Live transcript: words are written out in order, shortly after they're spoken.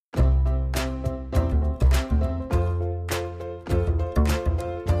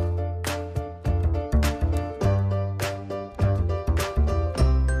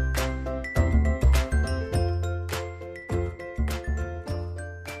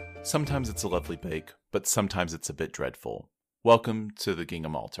Sometimes it's a lovely bake, but sometimes it's a bit dreadful. Welcome to the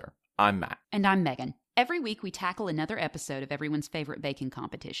Gingham Altar. I'm Matt. And I'm Megan. Every week we tackle another episode of everyone's favorite baking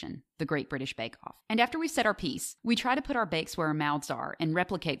competition, the Great British Bake Off. And after we've said our piece, we try to put our bakes where our mouths are and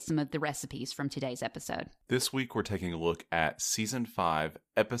replicate some of the recipes from today's episode. This week we're taking a look at Season 5,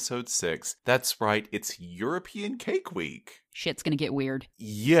 Episode 6. That's right, it's European Cake Week. Shit's gonna get weird.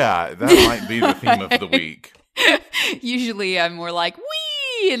 Yeah, that might be the theme of the week. Usually I'm more like, wee!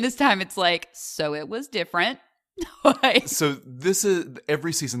 And this time it's like, so it was different. So this is,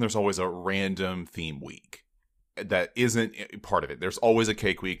 every season there's always a random theme week that isn't part of it. There's always a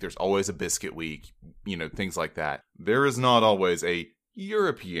cake week, there's always a biscuit week, things like that. There is not always a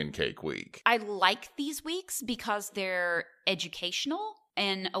European Cake Week. I like these weeks because they're educational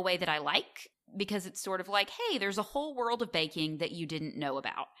in a way that I like, because it's sort of like, hey, there's a whole world of baking that you didn't know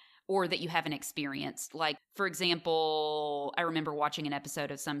about or that you haven't experienced. Like, for example, I remember watching an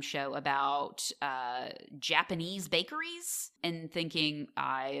episode of some show about Japanese bakeries and thinking,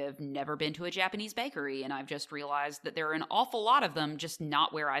 I have never been to a Japanese bakery, and I've just realized that there are an awful lot of them, just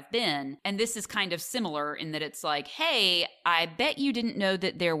not where I've been. And this is kind of similar in that it's like, hey, I bet you didn't know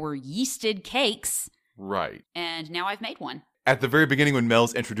that there were yeasted cakes. Right. And now I've made one. At the very beginning, when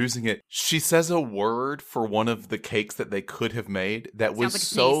Mel's introducing it, she says a word for one of the cakes that they could have made that was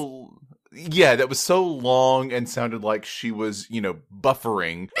that was so long and sounded like she was,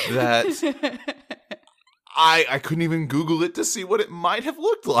 buffering that I couldn't even Google it to see what it might have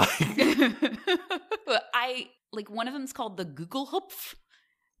looked like. One of them's called the Gugelhupf.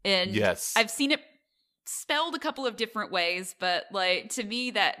 And yes, I've seen it spelled a couple of different ways, but to me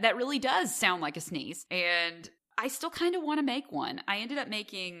that really does sound like a sneeze. And I still kind of want to make one. I ended up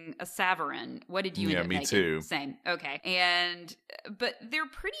making a Savarin. What did you end up making? Yeah, me too. Same. Okay. But they're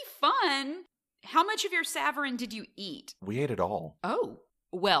pretty fun. How much of your Savarin did you eat? We ate it all. Oh.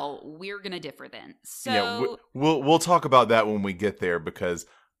 Well, we're going to differ then. So yeah, we'll talk about that when we get there, because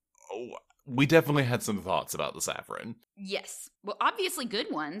we definitely had some thoughts about the Savarin. Yes. Well, obviously good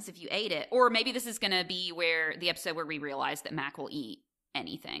ones if you ate it. Or maybe this is going to be the episode where we realize that Mac will eat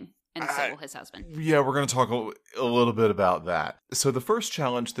anything. And so will his husband. Yeah, we're going to talk a little bit about that. So the first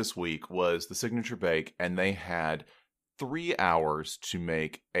challenge this week was the Signature Bake, and they had 3 hours to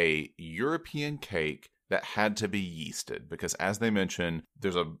make a European cake that had to be yeasted. Because as they mentioned,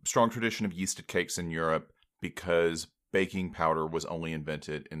 there's a strong tradition of yeasted cakes in Europe because baking powder was only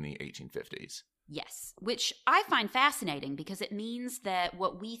invented in the 1850s. Yes, which I find fascinating because it means that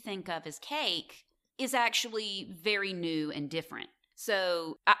what we think of as cake is actually very new and different.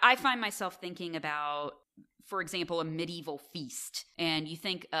 So I find myself thinking about, for example, a medieval feast, and you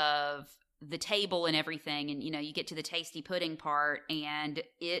think of the table and everything, and, you get to the tasty pudding part, and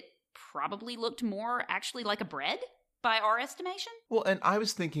it probably looked more actually like a bread by our estimation. Well, and I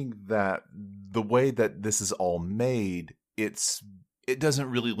was thinking that the way that this is all made, it doesn't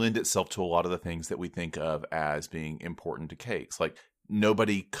really lend itself to a lot of the things that we think of as being important to cakes. Like,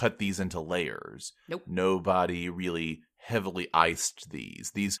 nobody cut these into layers. Nope. Nobody really heavily iced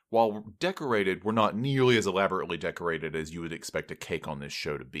these. These, while decorated, were not nearly as elaborately decorated as you would expect a cake on this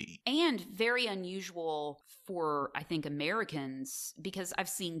show to be. And very unusual for, I think, Americans, because I've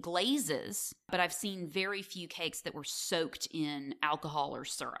seen glazes, but I've seen very few cakes that were soaked in alcohol or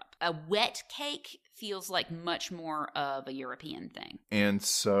syrup. A wet cake feels like much more of a European thing. And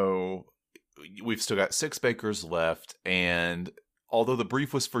so we've still got 6 bakers left, and although the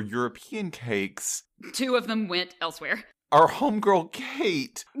brief was for European cakes, 2 of them went elsewhere. Our homegirl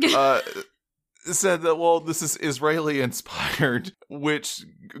Kate said that, well, this is Israeli inspired, which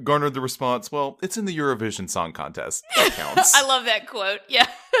garnered the response, well, it's in the Eurovision Song Contest. That counts. I love that quote. Yeah.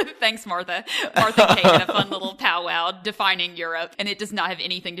 Thanks, Martha. Martha and Kate had a fun little powwow defining Europe, and it does not have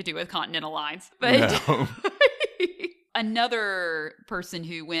anything to do with continental lines. But no. Another person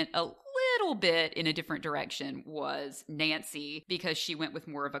who went a little bit in a different direction was Nancy, because she went with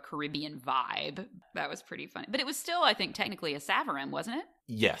more of a Caribbean vibe. That was pretty funny. But it was still, I think, technically a Savarin, wasn't it?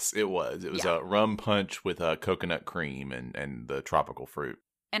 Yes, it was. It was a rum punch with a coconut cream and the tropical fruit.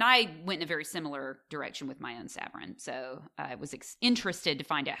 And I went in a very similar direction with my own Savarin, so I was interested to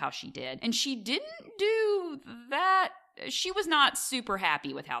find out how she did. And she didn't do that. She was not super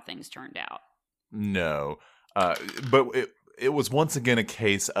happy with how things turned out. No. But it was once again a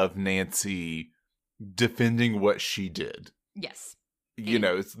case of Nancy defending what she did. Yes.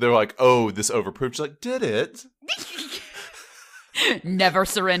 They're like, oh, this overproved. She's like, did it? Never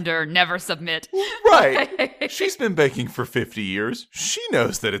surrender, never submit. Right. She's been baking for 50 years. She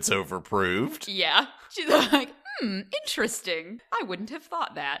knows that it's overproved. Yeah. She's like, interesting. I wouldn't have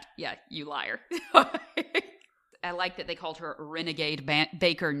thought that. Yeah, you liar. I like that they called her renegade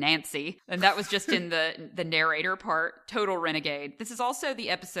baker Nancy, and that was just in the narrator part. Total renegade. This is also the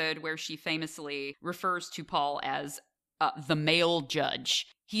episode where she famously refers to Paul as the male judge.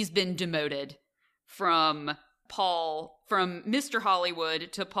 He's been demoted from Mr.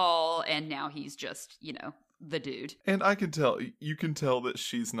 Hollywood to Paul, and now he's just, the dude. And you can tell that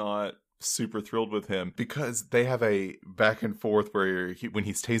she's not super thrilled with him because they have a back and forth where when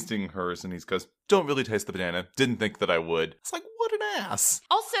he's tasting hers and he goes, "Don't really taste the banana. Didn't think that I would." It's like, what an ass.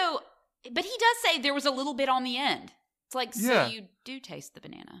 Also, but he does say there was a little bit on the end. It's like, so you do taste the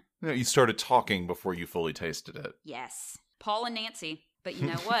banana. Yeah, you started talking before you fully tasted it. Yes. Paul and Nancy. But you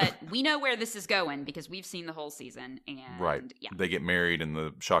know what? We know where this is going because we've seen the whole season. And right. Yeah. They get married in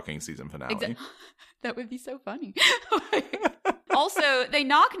the shocking season finale. That would be so funny. Also, they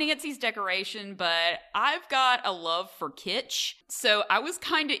knock Nancy's decoration, but I've got a love for kitsch. So I was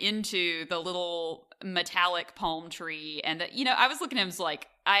kind of into the little metallic palm tree. And, I was looking at him like,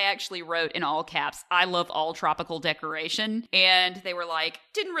 I actually wrote in all caps, "I love all tropical decoration." And they were like,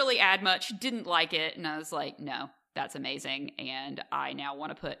 didn't really add much, didn't like it. And I was like, no. That's amazing, and I now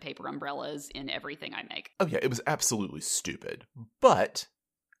want to put paper umbrellas in everything I make. Oh yeah, it was absolutely stupid. But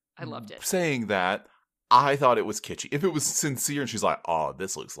I loved it. Saying that, I thought it was kitschy. If it was sincere and she's like, "Oh,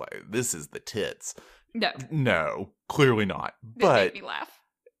 this is the tits." No, clearly not. But made me laugh.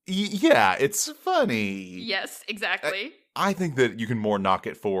 Yeah, it's funny. Yes, exactly. I think that you can more knock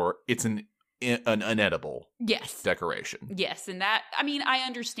it for it's an unedible decoration. Yes, and that, I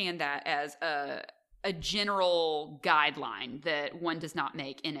understand that as a general guideline that one does not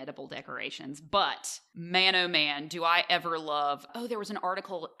make inedible decorations. But man, oh man, do I ever love... Oh, there was an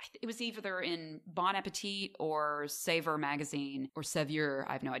article. It was either in Bon Appetit or Saveur magazine or Saveur.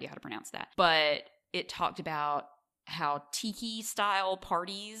 I have no idea how to pronounce that. But it talked about how tiki-style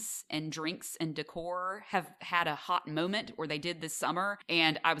parties and drinks and decor have had a hot moment, or they did this summer,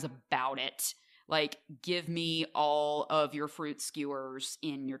 and I was about it. Like, give me all of your fruit skewers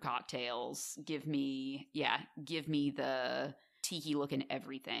in your cocktails. Give me the tiki-looking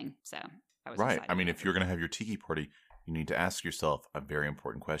everything. So, I was right. excited. If you're going to have your tiki party, you need to ask yourself a very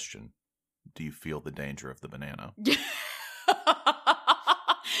important question. Do you feel the danger of the banana?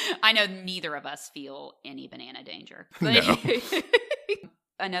 I know neither of us feel any banana danger. No.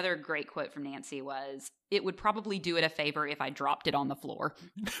 Another great quote from Nancy was, "It would probably do it a favor if I dropped it on the floor."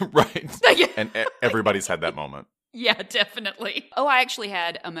 Right. And everybody's had that moment. Yeah, definitely. Oh, I actually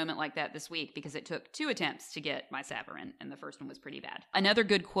had a moment like that this week because it took 2 attempts to get my Savarin, and the first one was pretty bad. Another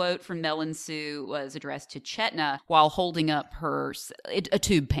good quote from Melon Sue was addressed to Chetna while holding up a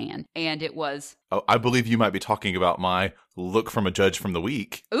tube pan, and it was... Oh, I believe you might be talking about my look from a judge from the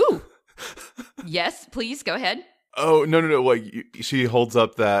week. Ooh. Yes, please, go ahead. Oh, no. Like, she holds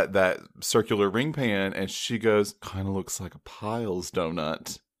up that circular ring pan, and she goes, "Kind of looks like a Piles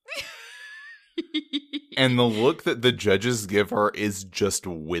donut." And the look that the judges give her is just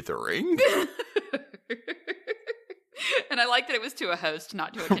withering. And I like that it was to a host,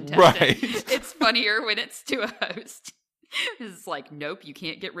 not to a contestant. Right. It's funnier when it's to a host. It's like, nope, you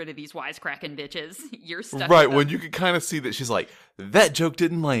can't get rid of these wisecracking bitches. You're stuck. Right, when you can kind of see that she's like, that joke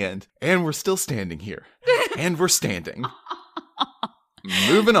didn't land, and we're still standing here. And we're standing.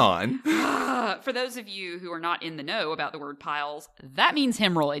 Moving on. For those of you who are not in the know about the word piles, that means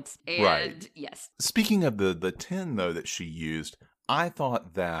hemorrhoids. And right. Yes. Speaking of the tin, though, that she used, I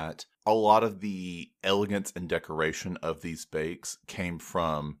thought that a lot of the elegance and decoration of these bakes came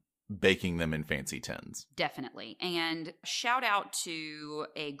from baking them in fancy tins. Definitely. And shout out to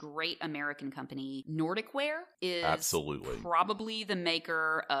a great American company. Nordic Ware is absolutely probably the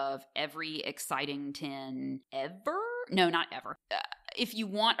maker of every exciting tin ever. No, not ever. If you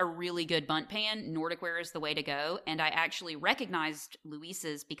want a really good bundt pan, Nordic Ware is the way to go. And I actually recognized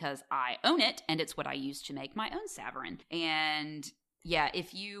Luisa's because I own it, and it's what I use to make my own Savarin. And yeah,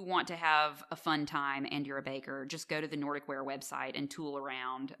 if you want to have a fun time and you're a baker, just go to the Nordic Ware website and tool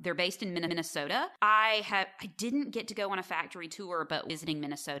around. They're based in Minnesota. I didn't get to go on a factory tour, but visiting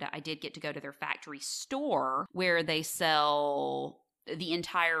Minnesota, I did get to go to their factory store where they sell the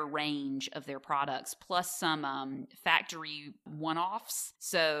entire range of their products, plus some factory one-offs.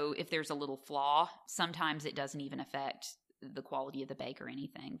 So if there's a little flaw, sometimes it doesn't even affect the quality of the bake or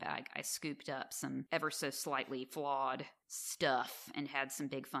anything, but I scooped up some ever so slightly flawed stuff and had some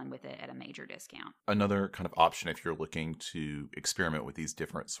big fun with it at a major discount. Another kind of option if you're looking to experiment with these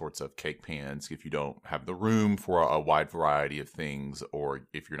different sorts of cake pans, if you don't have the room for a wide variety of things, or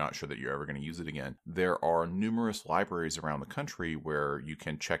if you're not sure that you're ever going to use it again, there are numerous libraries around the country where you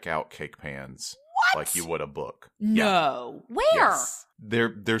can check out cake pans. like you would a book. No. Yeah. Where? Yes.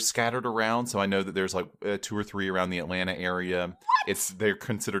 They're scattered around, so I know that there's like 2 or 3 around the Atlanta area. They're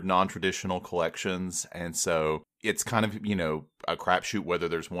considered non-traditional collections, and so it's kind of, a crapshoot whether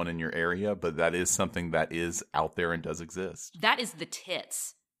there's one in your area, but that is something that is out there and does exist. That is the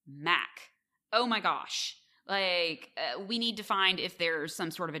tits. Mac. Oh my gosh. Like, we need to find if there's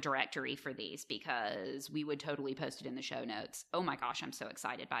some sort of a directory for these, because we would totally post it in the show notes. Oh my gosh, I'm so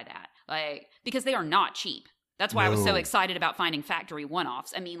excited by that. Like, because they are not cheap. That's why I was so excited about finding factory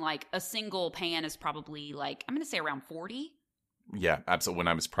one-offs. I mean, like, a single pan is probably, like, I'm going to say around 40. Yeah, absolutely. When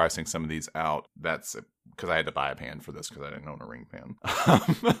I was pricing some of these out, that's because I had to buy a pan for this because I didn't own a ring pan.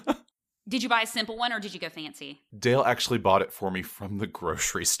 Did you buy a simple one or did you go fancy? Dale actually bought it for me from the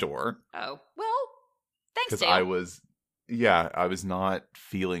grocery store. Oh, well, thanks, Dale. Because I was not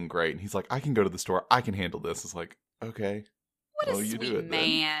feeling great. And he's like, I can go to the store. I can handle this. It's like, okay. What a sweet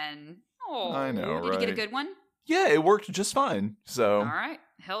man. Oh, I know, right? Did you get a good one? Yeah, it worked just fine. So, all right.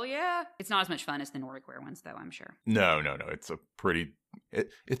 Hell yeah. It's not as much fun as the Nordic ware ones, though, I'm sure. No. It's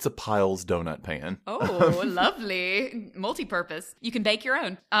a Piles donut pan. Oh, lovely. Multi-purpose. You can bake your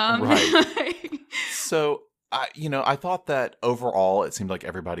own. Right. So, I thought that overall it seemed like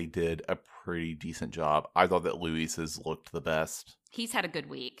everybody did a pretty decent job. I thought that Luis's looked the best. He's had a good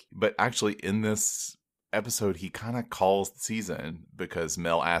week. But actually, in this episode, he kind of calls the season because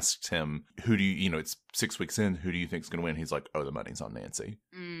Mel asked him, who do you, it's 6 weeks in, who do you think's going to win? He's like, oh, the money's on Nancy.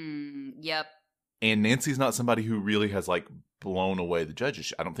 Yep. And Nancy's not somebody who really has like blown away the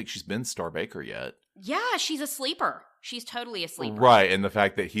judges. I don't think she's been Star Baker yet. Yeah, she's a sleeper. She's totally a sleeper. Right, and the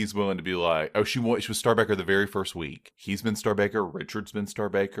fact that he's willing to be like, oh, she was Star Baker the very first week. He's been Star Baker. Richard's been Star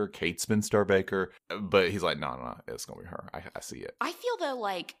Baker. Kate's been Star Baker. But he's like, no, it's going to be her. I see it. I feel though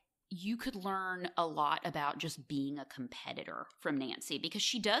like you could learn a lot about just being a competitor from Nancy, because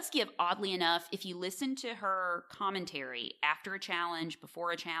she does give, oddly enough, if you listen to her commentary after a challenge,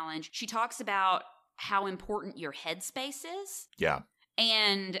 before a challenge, she talks about how important your headspace is. Yeah.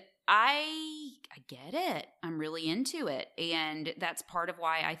 And I get it. I'm really into it. And that's part of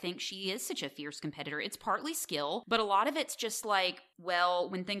why I think she is such a fierce competitor. It's partly skill, but a lot of it's just like, well,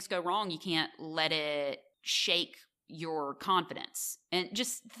 when things go wrong, you can't let it shake your confidence, and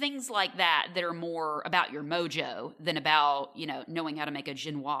just things like that are more about your mojo than about, knowing how to make a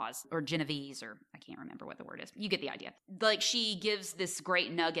Genoise or Genovese, or I can't remember what the word is. You get the idea. Like, she gives this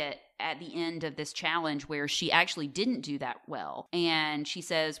great nugget at the end of this challenge where she actually didn't do that well. And she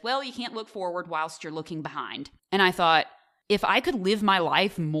says, well, you can't look forward whilst you're looking behind. And I thought, if I could live my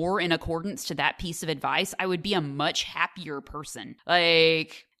life more in accordance to that piece of advice, I would be a much happier person.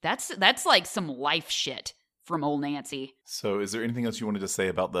 Like, that's like some life shit from old Nancy. So is there anything else you wanted to say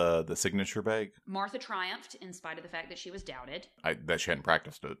about the signature bag? Martha triumphed in spite of the fact that she was doubted. That she hadn't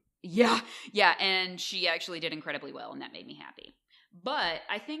practiced it. Yeah, and she actually did incredibly well, and that made me happy. But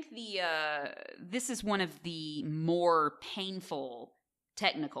I think this is one of the more painful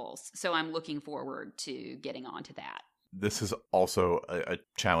technicals, so I'm looking forward to getting onto that. This is also a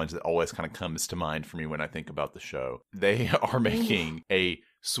challenge that always kind of comes to mind for me when I think about the show. They are making a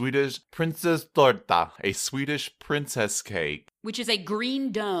Swedish princess torta, a Swedish princess cake. Which is a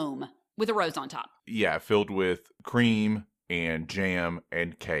green dome with a rose on top. Yeah, filled with cream and jam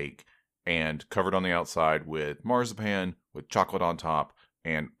and cake, and covered on the outside with marzipan, with chocolate on top,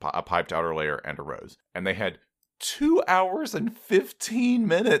 and a piped outer layer and a rose. And they had 2 hours and 15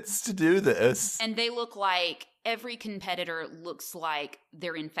 minutes to do this. And they look like, every competitor looks like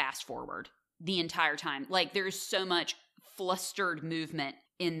they're in fast forward the entire time. Like, there's so much flustered movement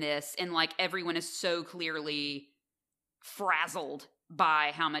in this, and like everyone is so clearly frazzled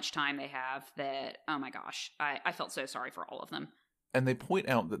by how much time they have that, oh my gosh, I felt so sorry for all of them. And they point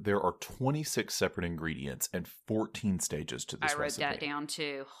out that there are 26 separate ingredients and 14 stages to this recipe. I wrote that down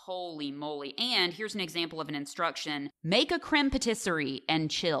too. Holy moly. And here's an example of an instruction. Make a creme patisserie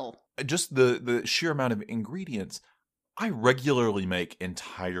and chill. Just the sheer amount of ingredients. I regularly make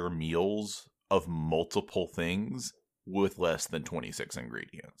entire meals of multiple things with less than 26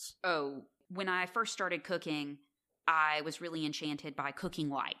 ingredients. Oh, when I first started cooking, I was really enchanted by Cooking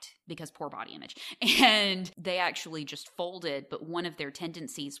Light, because poor body image. And they actually just folded, but one of their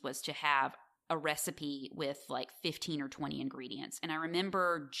tendencies was to have a recipe with like 15 or 20 ingredients. And I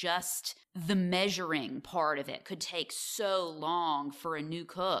remember just the measuring part of it could take so long for a new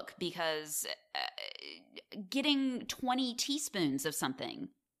cook, because getting 20 teaspoons of something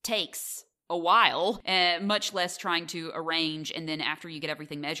takes a while, much less trying to arrange, and then after you get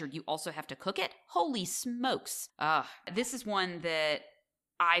everything measured, you also have to cook it. Holy smokes. This is one that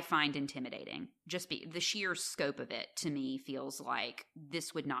I find intimidating. Just the sheer scope of it to me feels like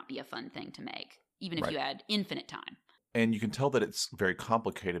this would not be a fun thing to make. even if Right. you had infinite time. And you can tell that it's very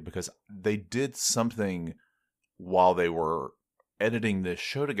complicated because they did something while they were editing this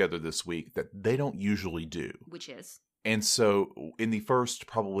show together this week that they don't usually do. Which is? And so in the first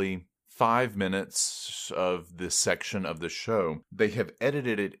probably 5 minutes of this section of the show, they have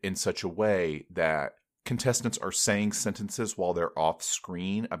edited it in such a way that contestants are saying sentences while they're off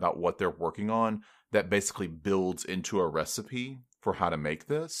screen about what they're working on that basically builds into a recipe for how to make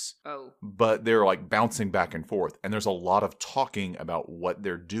this. Oh. But they're like bouncing back and forth. And there's a lot of talking about what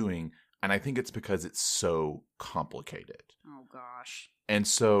they're doing. And I think it's because it's so complicated. Oh, gosh. And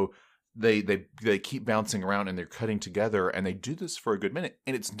so they keep bouncing around and they're cutting together, and they do this for a good minute,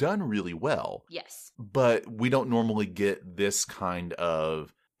 and it's done really well. Yes. But we don't normally get this kind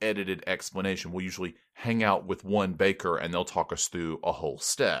of edited explanation. We'll usually hang out with one baker and they'll talk us through a whole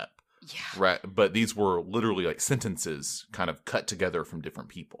step. Yeah. Right. But these were literally like sentences kind of cut together from different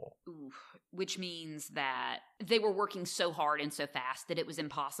people. Ooh. Which means that they were working so hard and so fast that it was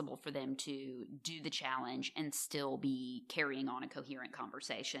impossible for them to do the challenge and still be carrying on a coherent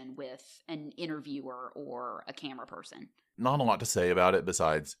conversation with an interviewer or a camera person. Not a lot to say about it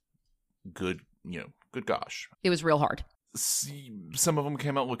besides good gosh. It was real hard. Some of them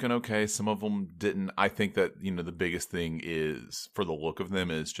came out looking okay. Some of them didn't. I think that, the biggest thing is for the look of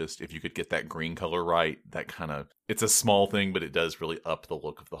them is just if you could get that green color right, that kind of, it's a small thing, but it does really up the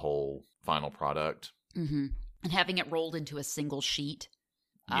look of the whole final product. Mm-hmm. And having it rolled into a single sheet.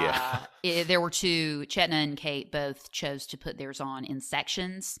 Yeah. There were two, Chetna and Kate both chose to put theirs on in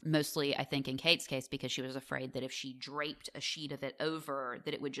sections. Mostly, I think, in Kate's case, because she was afraid that if she draped a sheet of it over,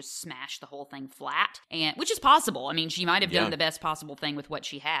 that it would just smash the whole thing flat. And which is possible. I mean, she might have done the best possible thing with what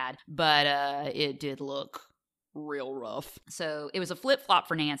she had, but it did look real rough. So it was a flip-flop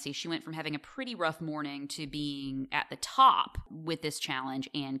for Nancy. She went from having a pretty rough morning to being at the top with this challenge,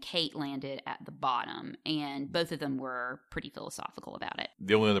 and Kate landed at the bottom, and both of them were pretty philosophical about it.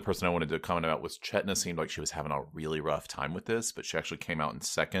 The only other person I wanted to comment about was Chetna. Seemed like she was having a really rough time with this, but she actually came out in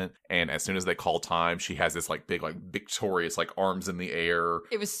second, and as soon as they call time, she has this like big, like victorious, like arms in the air.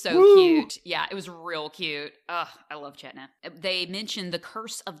 It was so cute. Yeah, it was real cute. Ugh, I love Chetna. They mentioned the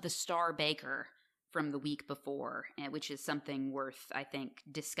curse of the Star Baker from the week before, which is something worth, I think,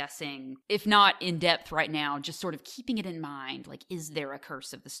 discussing, if not in depth right now, just sort of keeping it in mind. Like, is there a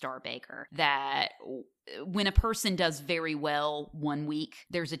curse of the Star Baker that when a person does very well one week,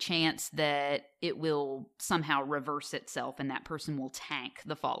 there's a chance that it will somehow reverse itself and that person will tank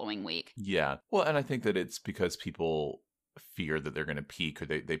the following week? Yeah. Well, and I think that it's because people fear that they're going to peak, or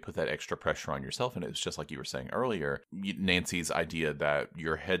they put that extra pressure on yourself. And it was just like you were saying earlier, Nancy's idea that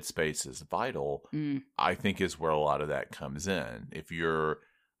your headspace is vital, I think is where a lot of that comes in.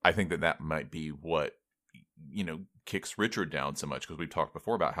 I think that might be what, kicks Richard down so much, because we've talked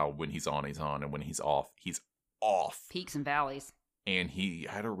before about how when he's on, and when he's off. Peaks and valleys. And he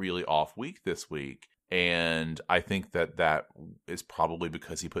had a really off week this week. And I think that is probably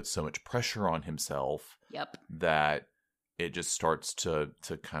because he put so much pressure on himself. Yep. That it just starts to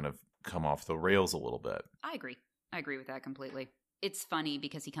kind of come off the rails a little bit. I agree with that completely. It's funny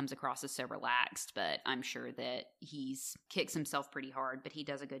because he comes across as so relaxed, but I'm sure that he's kicks himself pretty hard, but he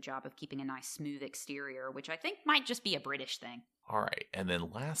does a good job of keeping a nice smooth exterior, which I think might just be a British thing. All right. And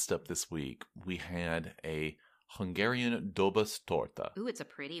then last up this week, we had a Hungarian dobas torta. Ooh, it's a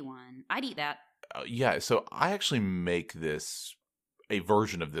pretty one. I'd eat that. Yeah. So I actually make a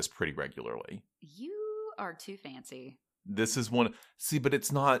version of this pretty regularly. You are too fancy. This is one. See, but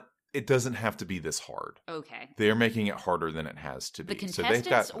it doesn't have to be this hard. Okay. They're making it harder than it has to be. The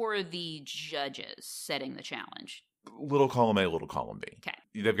contestants or the judges setting the challenge? Little column A, little column B. Okay.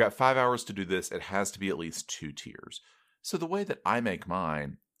 They've got 5 hours to do this. It has to be at least 2 tiers. So the way that I make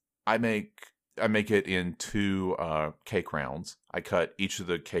mine, I make it in 2 cake rounds. I cut each of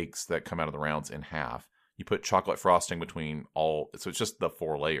the cakes that come out of the rounds in half. You put chocolate frosting between so it's just the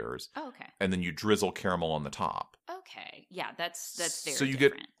 4 layers. Oh, okay. And then you drizzle caramel on the top. Okay. Yeah, that's very So you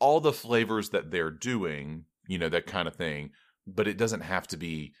different. get all the flavors that they're doing, that kind of thing, but it doesn't have to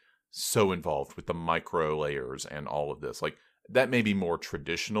be so involved with the micro layers and all of this. Like, that may be more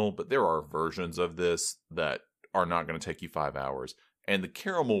traditional, but there are versions of this that are not going to take you 5 hours. And the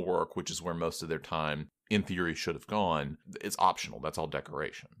caramel work, which is where most of their time, in theory, should have gone, is optional. That's all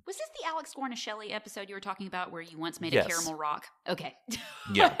decoration. Was this the Alex Guarnaschelli episode you were talking about where you once made Yes. a caramel rock? Okay.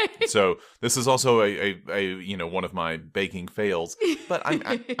 Yeah. So this is also a one of my baking fails. But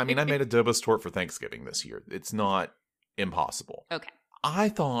I mean, I made a dobas torte for Thanksgiving this year. It's not impossible. Okay. I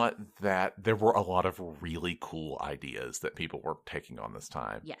thought that there were a lot of really cool ideas that people were taking on this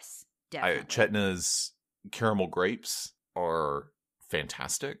time. Yes, definitely. Chetna's caramel grapes are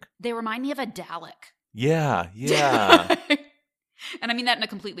fantastic. They remind me of a Dalek. Yeah, yeah. And I mean that in a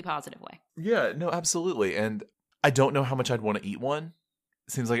completely positive way. Yeah, no, absolutely. And I don't know how much I'd want to eat one.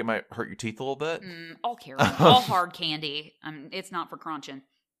 Seems like it might hurt your teeth a little bit. All caramel, all hard candy. It's not for crunching.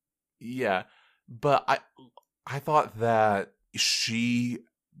 Yeah, but I thought that she,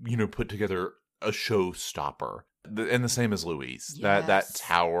 put together a showstopper, and the same as Louise. Yes. That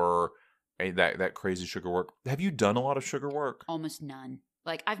tower, that crazy sugar work. Have you done a lot of sugar work? Almost none.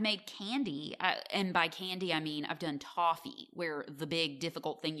 Like, I've made candy, and by candy, I mean I've done toffee, where the big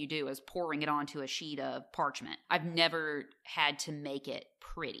difficult thing you do is pouring it onto a sheet of parchment. I've never had to make it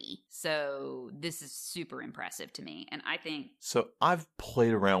pretty. So this is super impressive to me. And I think... So I've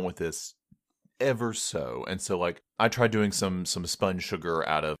played around with this ever so. And so, like, I tried doing some sponge sugar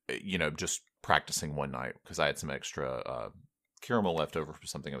out of, just practicing one night because I had some extra caramel left over for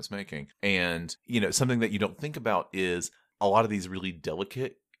something I was making. And, something that you don't think about is a lot of these really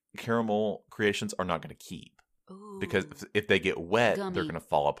delicate caramel creations are not going to keep. Ooh. Because if they get wet, Gummy. they're going to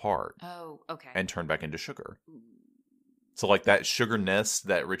fall apart. Oh, okay. And turn back into sugar. So, like, that sugar nest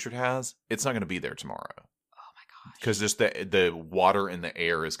that Richard has, it's not going to be there tomorrow. Oh my gosh. Because just the water in the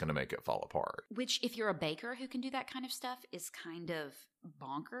air is going to make it fall apart. Which, if you're a baker who can do that kind of stuff, is kind of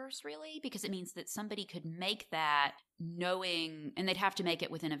bonkers, really, because it means that somebody could make that knowing, and they'd have to make it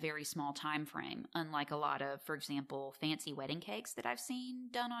within a very small time frame, unlike a lot of, for example, fancy wedding cakes that I've seen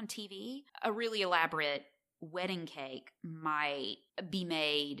done on TV. A really elaborate wedding cake might be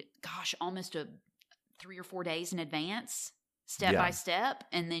made, almost 3 or 4 days in advance, step by step,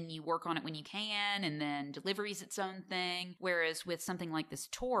 and then you work on it when you can, and then delivery's its own thing. Whereas with something like this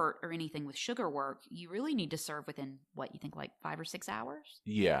torte or anything with sugar work, you really need to serve within, what, you think, like 5 or 6 hours?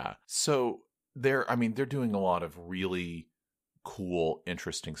 Yeah. So they're doing a lot of really cool,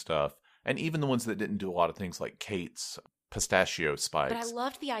 interesting stuff. And even the ones that didn't do a lot of things, like Kate's pistachio spikes. But I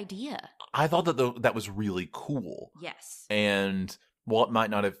loved the idea. I thought that was really cool. Yes. And while it might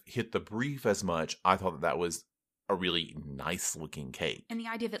not have hit the brief as much, I thought that was a really nice looking cake. And the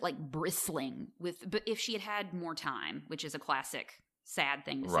idea of it like bristling but if she had had more time, which is a classic sad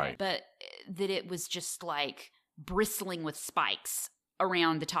thing to say, but that it was just like bristling with spikes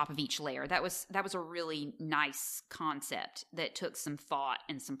around the top of each layer. That was a really nice concept that took some thought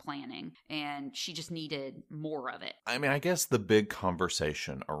and some planning, and she just needed more of it. I mean, I guess the big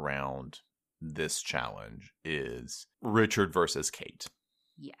conversation around this challenge is Richard versus Kate.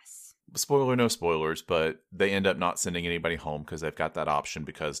 Yes. Spoiler, no spoilers, but they end up not sending anybody home because they've got that option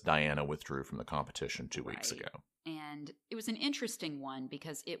because Diana withdrew from the competition 2 weeks ago. And it was an interesting one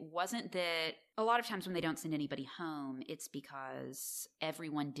because it wasn't that a lot of times when they don't send anybody home, it's because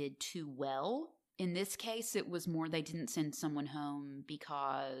everyone did too well. In this case, it was more they didn't send someone home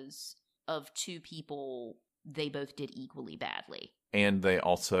because of 2 people they both did equally badly. And they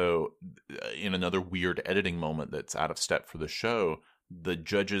also, in another weird editing moment that's out of step for the show, the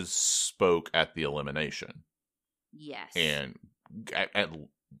judges spoke at the elimination. Yes. And at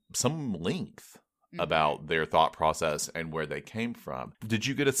some length about their thought process and where they came from. Did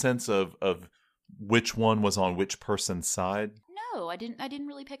you get a sense of which one was on which person's side? No, I didn't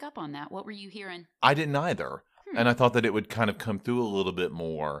really pick up on that. What were you hearing? I didn't either. And I thought that it would kind of come through a little bit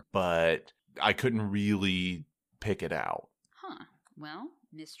more, but I couldn't really pick it out. Huh. Well,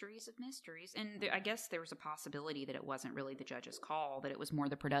 mysteries of mysteries. And I guess there was a possibility that it wasn't really the judge's call, that it was more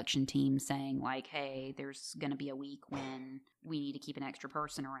the production team saying like, hey, there's going to be a week when we need to keep an extra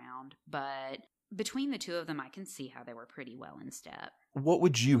person around. But between the 2 of them, I can see how they were pretty well in step. What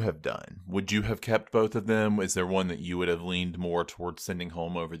would you have done? Would you have kept both of them? Is there one that you would have leaned more towards sending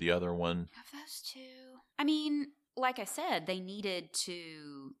home over the other one? Of those 2, I mean, like I said, they needed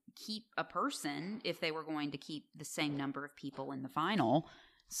to keep a person if they were going to keep the same number of people in the final.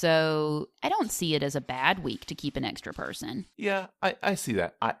 So I don't see it as a bad week to keep an extra person. Yeah, I see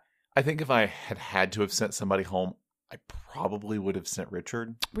that. I think if I had to have sent somebody home, I probably would have sent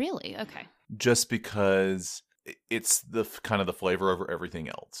Richard. Really? Okay. Just because it's the kind of the flavor over everything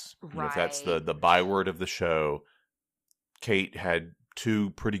else. Right. If that's the byword of the show. Kate had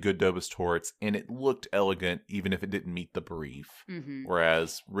 2 pretty good Dobus torts, and it looked elegant even if it didn't meet the brief. Mm-hmm.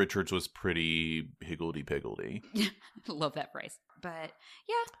 Whereas Richard's was pretty higgledy-piggledy. Love that phrase. But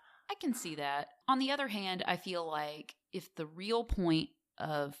yeah, I can see that. On the other hand, I feel like if the real point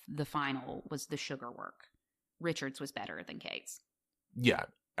of the final was the sugar work, Richard's was better than Kate's. Yeah,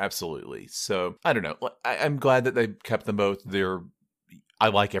 absolutely. So, I don't know. I'm glad that they kept them both. I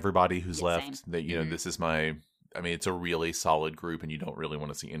like everybody who's left. Same. That this is it's a really solid group, and you don't really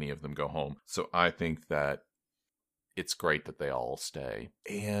want to see any of them go home. So I think that it's great that they all stay.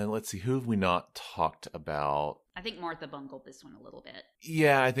 And let's see, who have we not talked about? I think Martha bungled this one a little bit.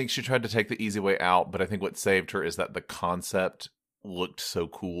 Yeah, I think she tried to take the easy way out, but I think what saved her is that the concept looked so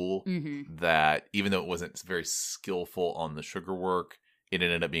cool that even though it wasn't very skillful on the sugar work, it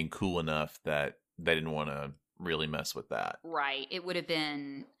ended up being cool enough that they didn't want to really mess with that. Right. It would have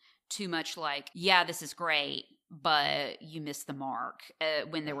been too much like, yeah, this is great, but you missed the mark,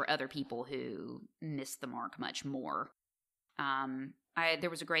 when there were other people who missed the mark much more. There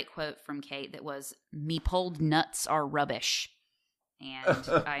was a great quote from Kate that was, "Me pulled nuts are rubbish."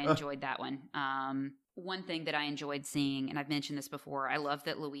 And I enjoyed that one. One thing that I enjoyed seeing, and I've mentioned this before, I love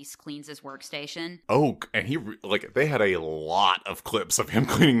that Luis cleans his workstation. Oh, and they had a lot of clips of him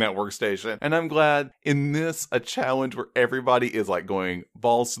cleaning that workstation. And I'm glad in this, a challenge where everybody is like going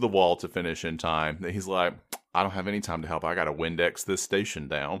balls to the wall to finish in time, that he's like, I don't have any time to help. I got to Windex this station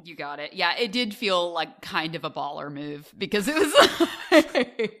down. You got it. Yeah, it did feel like kind of a baller move because it was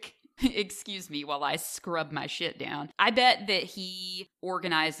like, excuse me while I scrub my shit down. I bet that he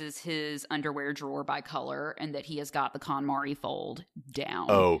organizes his underwear drawer by color and that he has got the KonMari fold down.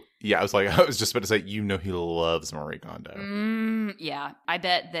 Oh, yeah. I was just about to say, he loves Marie Kondo. Yeah. I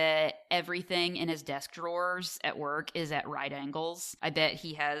bet that everything in his desk drawers at work is at right angles. I bet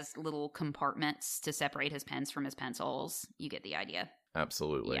he has little compartments to separate his pens from his pencils. You get the idea.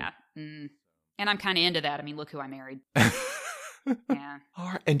 Absolutely. Yeah. And I'm kind of into that. I mean, look who I married. Yeah. All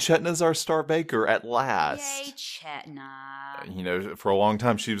right. And Chetna's our star baker at last. Yay, Chetna. For a long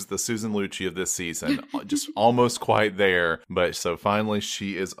time, she was the Susan Lucci of this season. Just almost quite there. But so finally,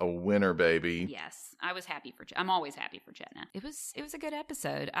 she is a winner, baby. Yes. I was happy for I'm always happy for Chetna. It was a good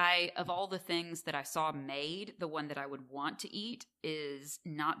episode. Of all the things that I saw made, the one that I would want to eat is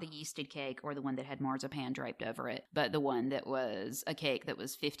not the yeasted cake or the one that had marzipan draped over it, but the one that was a cake that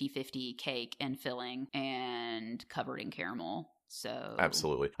was 50-50 cake and filling and covered in caramel. So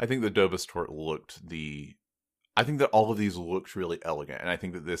absolutely. I think the Dobestort I think that all of these looked really elegant, and I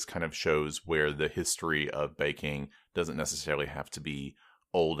think that this kind of shows where the history of baking doesn't necessarily have to be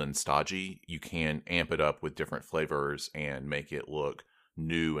old and stodgy. You can amp it up with different flavors and make it look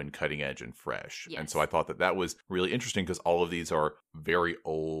new and cutting edge and fresh. Yes. And so I thought that was really interesting because all of these are very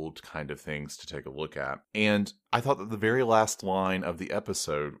old kind of things to take a look at. And I thought that the very last line of the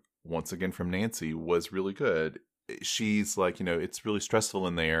episode, once again from Nancy, was really good. She's like, it's really stressful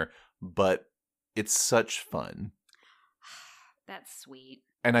in there, but it's such fun. That's sweet.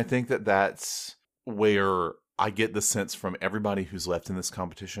 And I think that that's where I get the sense from everybody who's left in this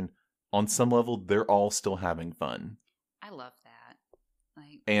competition, on some level, they're all still having fun. I love that.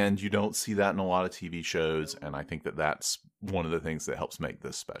 And you don't see that in a lot of TV shows, and I think that that's one of the things that helps make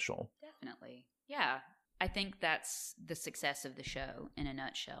this special. Definitely. Yeah. I think that's the success of the show in a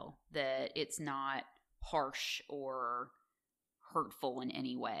nutshell, that it's not harsh or hurtful in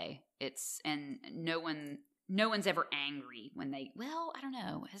any way. And no one's ever angry when I don't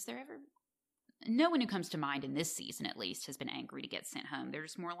know. Has there ever... No one who comes to mind in this season, at least, has been angry to get sent home. They're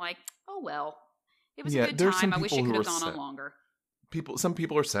just more like, oh, well, it was a good time. I wish it could have gone on longer. Some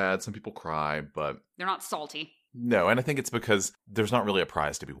people are sad. Some people cry, but... They're not salty. No, and I think it's because there's not really a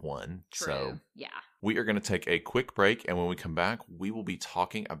prize to be won. True. So yeah. We are going to take a quick break, and when we come back, we will be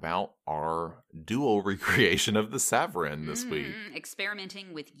talking about our dual recreation of the Savarin this week.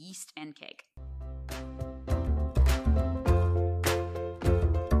 Experimenting with yeast and cake.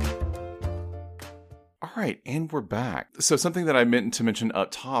 All right, and we're back. So something that I meant to mention up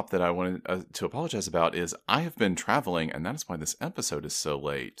top that I wanted to apologize about is I have been traveling, and that is why this episode is so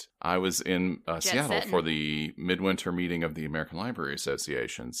late. I was in Seattle for the midwinter meeting of the American Library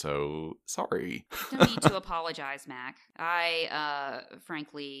Association, so sorry. No need to apologize, Mac. I,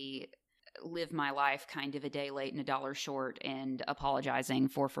 frankly, live my life kind of a day late and a dollar short and apologizing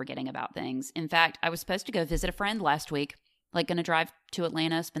for forgetting about things. In fact, I was supposed to go visit a friend last week. Like, gonna drive to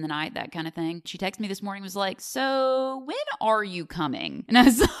Atlanta, spend the night, that kind of thing. She texted me this morning, was like, so when are you coming? And I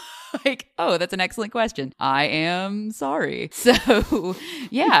was like, oh, that's an excellent question. I am sorry. So,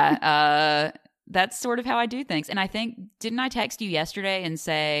 yeah, that's sort of how I do things. And I think, didn't I text you yesterday and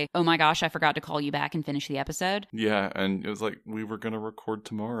say, oh my gosh, I forgot to call you back and finish the episode? Yeah, and it was like, we were gonna record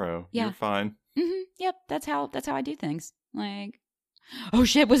tomorrow. Yeah. You're fine. Mm-hmm. Yep, that's how I do things. Like... oh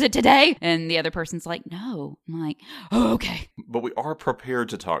shit, was it today? And the other person's like, no. I'm like, oh, okay. But we are prepared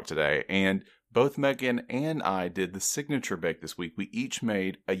to talk today, and both Megan and I did the signature bake this week. We each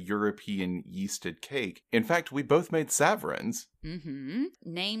made a European yeasted cake. In fact, we both made Savarins. Mm-hmm.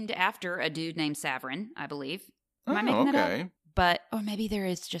 Named after a dude named Savarin, I believe. Am I making that up? But, or maybe there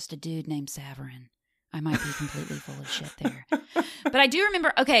is just a dude named Savarin. I might be completely full of shit there. But I do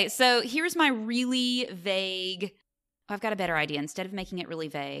remember, okay, so here's my really vague I've got a better idea. Instead of making it really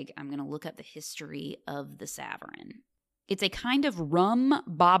vague, I'm going to look up the history of the Savarin. It's a kind of rum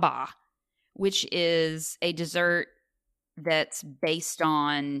baba, which is a dessert that's based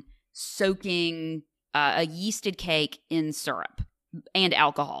on soaking a yeasted cake in syrup and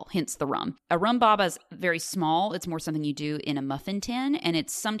alcohol, hence the rum. A rum baba is very small. It's more something you do in a muffin tin, and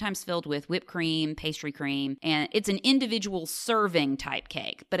it's sometimes filled with whipped cream, pastry cream, and it's an individual serving type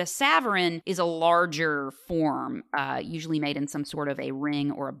cake. But a Savarin is a larger form, usually made in some sort of a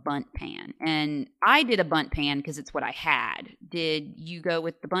ring or a bundt pan. And I did a bundt pan because it's what I had. Did you go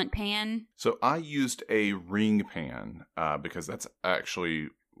with the bundt pan? So I used a ring pan because that's actually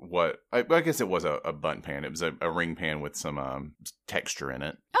what I guess it was a bundt pan. It was a ring pan with some texture in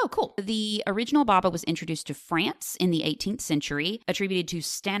it. Oh, cool. The original baba was introduced to France in the 18th century, attributed to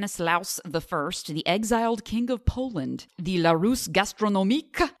Stanislaus I, the exiled king of Poland. The Larousse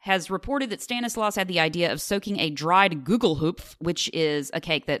Gastronomique has reported that Stanislaus had the idea of soaking a dried Gugelhupf, which is a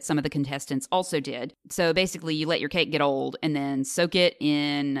cake that some of the contestants also did. So basically, you let your cake get old and then soak it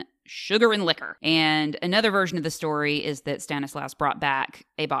in sugar and liquor. And another version of the story is that Stanislaus brought back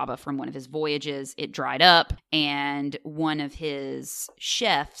a baba from one of his voyages. It dried up, and one of his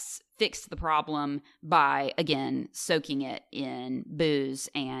chefs fixed the problem by, again, soaking it in booze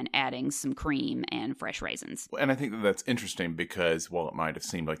and adding some cream and fresh raisins. And I think that that's interesting because while it might have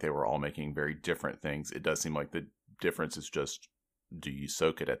seemed like they were all making very different things, it does seem like the difference is just, do you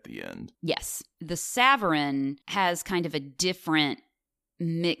soak it at the end? Yes. The Savarin has kind of a different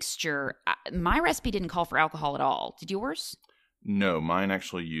mixture. My recipe didn't call for alcohol at all. Did yours? No, mine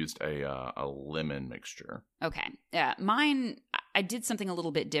actually used a lemon mixture. Okay. Mine, I did something a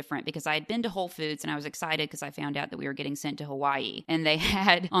little bit different because I had been to Whole Foods and I was excited because I found out that we were getting sent to Hawaii. And they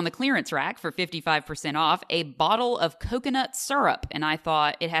had on the clearance rack for 55% off a bottle of coconut syrup. And I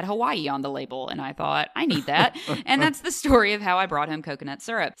thought it had Hawaii on the label. And I thought, I need that. And that's the story of how I brought home coconut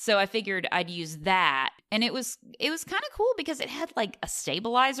syrup. So I figured I'd use that. And it was kind of cool because it had like a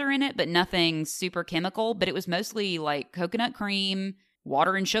stabilizer in it, but nothing super chemical. But it was mostly like coconut cream,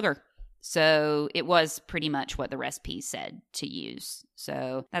 water, and sugar. So it was pretty much what the recipe said to use.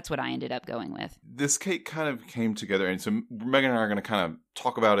 So that's what I ended up going with. This cake kind of came together. And so Megan and I are going to kind of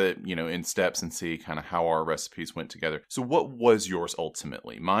talk about it, in steps and see kind of how our recipes went together. So what was yours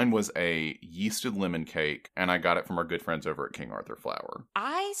ultimately? Mine was a yeasted lemon cake, and I got it from our good friends over at King Arthur Flour.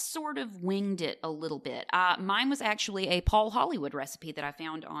 I sort of winged it a little bit. Mine was actually a Paul Hollywood recipe that I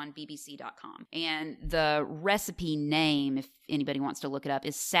found on BBC.com. And the recipe name, if anybody wants to look it up,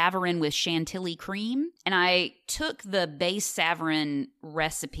 is Savarin with Chantilly cream. And I took the base Savarin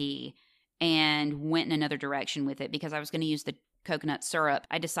recipe and went in another direction with it because I was going to use the coconut syrup.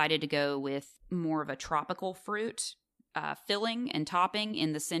 I decided to go with more of a tropical fruit filling and topping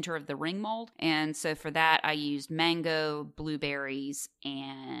in the center of the ring mold. And so for that, I used mango, blueberries,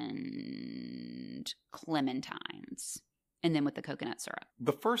 and clementines. And then with the coconut syrup.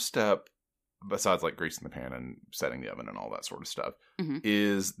 The first step, besides like greasing the pan and setting the oven and all that sort of stuff,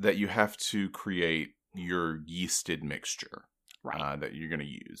 is that you have to create your yeasted mixture that you're going to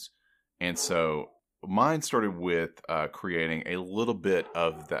use. And so mine started with creating a little bit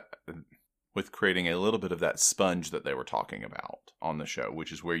of that sponge that they were talking about on the show,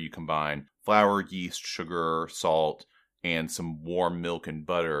 which is where you combine flour, yeast, sugar, salt, and some warm milk and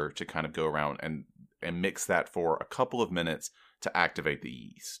butter to kind of go around and mix that for a couple of minutes to activate the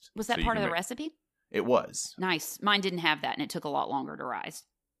yeast. Was that part of the recipe? It was. Nice. Mine didn't have that, and it took a lot longer to rise.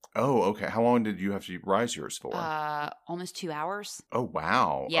 Oh, okay. How long did you have to rise yours for? Almost 2 hours. Oh,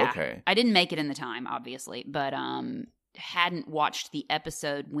 wow. Yeah. Okay. I didn't make it in the time, obviously, but hadn't watched the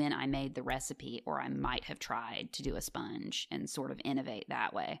episode when I made the recipe, or I might have tried to do a sponge and sort of innovate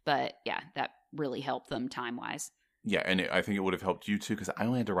that way. But yeah, that really helped them time-wise. Yeah, and I think it would have helped you too, because I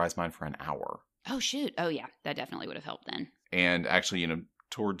only had to rise mine for an hour. Oh, shoot. Oh, yeah. That definitely would have helped then. And actually,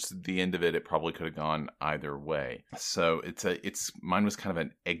 towards the end of it, it probably could have gone either way. So mine was kind of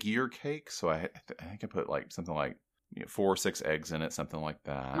an eggier cake. So I think I put like something like 4 or 6 eggs in it, something like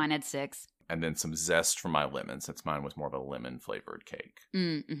that. Mine had 6. And then some zest from my lemon, since mine was more of a lemon flavored cake.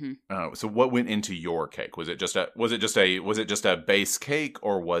 Mm-hmm. So what went into your cake? Was it just a base cake,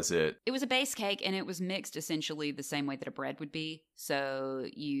 or was it? It was a base cake, and it was mixed essentially the same way that a bread would be. So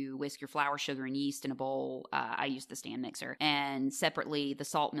you whisk your flour, sugar, and yeast in a bowl. I used the stand mixer, and separately the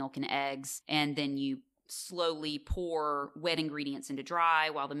salt, milk, and eggs, and then you slowly pour wet ingredients into dry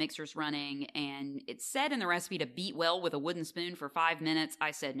while the mixer's running. And it said in the recipe to beat well with a wooden spoon for 5 minutes.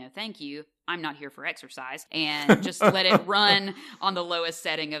 I said, no, thank you. I'm not here for exercise, and just let it run on the lowest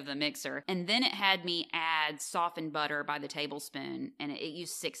setting of the mixer. And then it had me add softened butter by the tablespoon, and it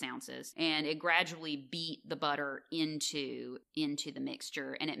used 6 ounces, and it gradually beat the butter into the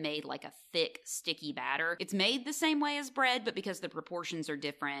mixture, and it made like a thick, sticky batter. It's made the same way as bread, but because the proportions are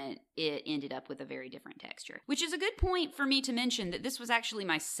different, it ended up with a very different texture. Which is a good point for me to mention that this was actually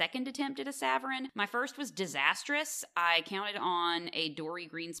my second attempt at a Savarin. My first was disastrous. I counted on a Dory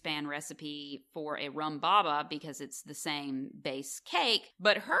Greenspan recipe for a rum baba because it's the same base cake,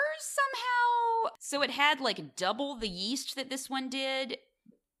 but hers somehow, so it had like double the yeast that this one did,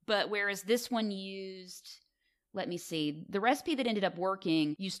 but whereas this one used, let me see, the recipe that ended up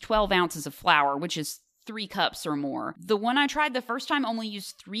working used 12 ounces of flour, which is 3 cups or more. The one I tried the first time only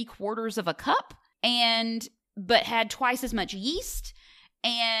used 3/4 of a cup, but had twice as much yeast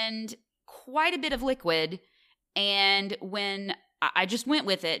and quite a bit of liquid. And when I just went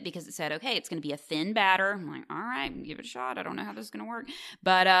with it because it said, okay, it's going to be a thin batter. I'm like, all right, give it a shot. I don't know how this is going to work.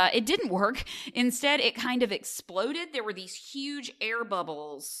 But it didn't work. Instead, it kind of exploded. There were these huge air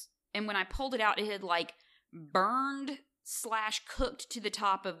bubbles. And when I pulled it out, it had like burned / cooked to the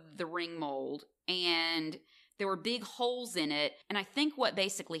top of the ring mold. And there were big holes in it. And I think what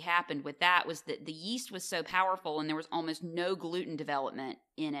basically happened with that was that the yeast was so powerful and there was almost no gluten development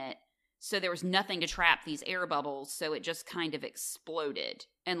in it. So there was nothing to trap these air bubbles, so it just kind of exploded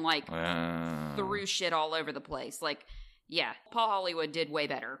and, like, threw shit all over the place. Like, yeah, Paul Hollywood did way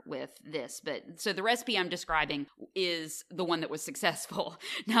better with this. But so the recipe I'm describing is the one that was successful,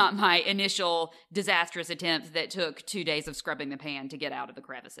 not my initial disastrous attempt that took 2 days of scrubbing the pan to get out of the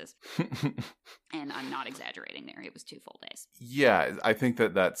crevices. And I'm not exaggerating there. It was 2 full days. Yeah, I think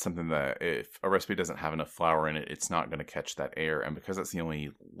that that's something that if a recipe doesn't have enough flour in it, it's not going to catch that air. And because that's the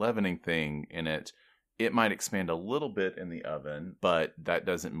only leavening thing in it, it might expand a little bit in the oven, but that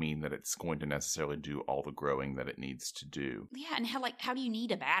doesn't mean that it's going to necessarily do all the growing that it needs to do. Yeah, and how do you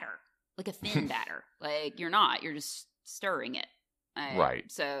need a batter? Like a thin batter. Like, you're just stirring it. Right.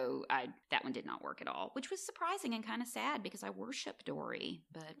 So that one did not work at all, which was surprising and kind of sad because I worship Dory,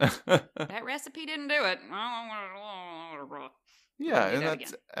 but that recipe didn't do it. Yeah,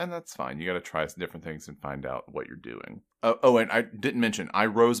 and that's fine. You got to try different things and find out what you're doing. Oh, and I didn't mention, I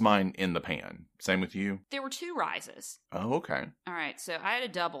rose mine in the pan. Same with you? There were 2 rises. Oh, okay. All right, so I had a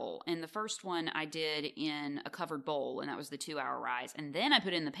double, and the first one I did in a covered bowl, and that was the 2-hour rise. And then I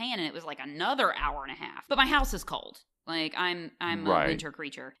put it in the pan, and it was like another hour and a half. But my house is cold. Like, I'm a winter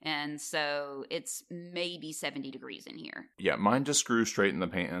creature, and so it's maybe 70 degrees in here. Yeah, mine just grew straight in the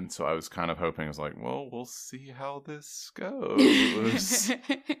pan, so I was kind of hoping, I was like, well, we'll see how this goes.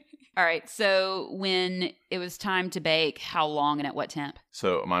 All right, so when it was time to bake, how long and at what temp?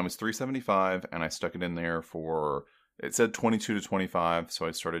 So mine was 375, and I stuck it in there for, it said 22 to 25, so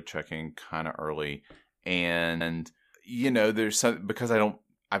I started checking kind of early. And, there's some, because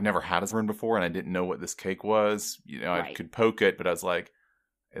I've never had a Savarin before, and I didn't know what this cake was. I could poke it, but I was like,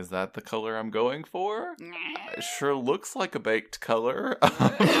 is that the color I'm going for? It sure looks like a baked color.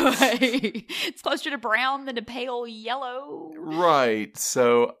 It's closer to brown than to pale yellow. Right.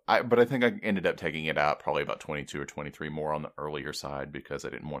 So, but I think I ended up taking it out probably about 22 or 23 more on the earlier side because I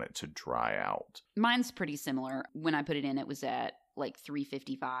didn't want it to dry out. Mine's pretty similar. When I put it in, it was at like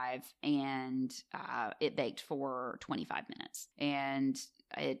 355, and it baked for 25 minutes. And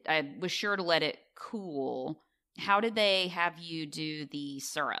I was sure to let it cool. How did they have you do the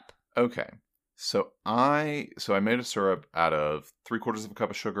syrup? Okay. So I made a syrup out of 3/4 of a cup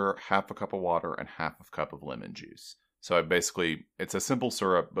of sugar, half a cup of water, and half a cup of lemon juice. So it's a simple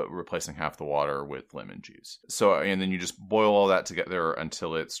syrup, but replacing half the water with lemon juice. So, and then you just boil all that together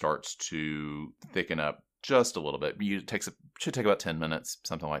until it starts to thicken up just a little bit. Should take about 10 minutes,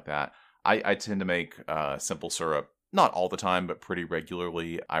 something like that. I tend to make simple syrup, not all the time, but pretty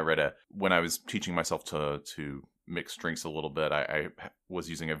regularly. When I was teaching myself to mix drinks a little bit, I was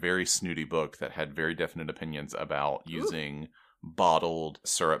using a very snooty book that had very definite opinions about using bottled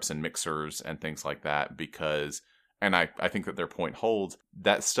syrups and mixers and things like that because, and I think that their point holds,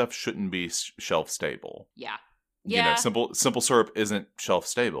 that stuff shouldn't be shelf stable. Yeah. Simple syrup isn't shelf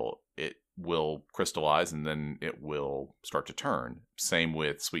stable. It will crystallize and then it will start to turn. Same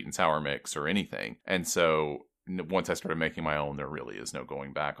with sweet and sour mix or anything. And so once I started making my own, there really is no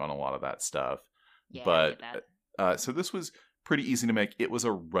going back on a lot of that stuff. Yeah, but so this was pretty easy to make. It was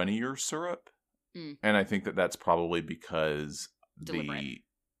a runnier syrup, and I think that that's probably because deliberate.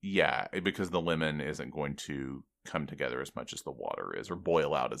 Yeah, because the lemon isn't going to come together as much as the water is, or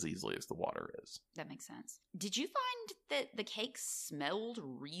boil out as easily as the water is. That makes sense. Did you find that the cake smelled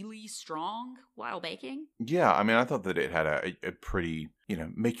really strong while baking? Yeah, I mean, I thought that it had a pretty,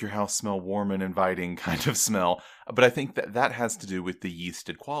 make your house smell warm and inviting kind of smell. But I think that has to do with the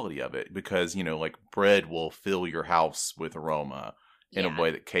yeasted quality of it because, like bread will fill your house with aroma in a way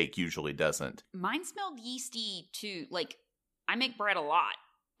that cake usually doesn't. Mine smelled yeasty too. Like, I make bread a lot.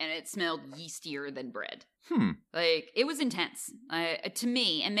 And it smelled yeastier than bread. Like, it was intense to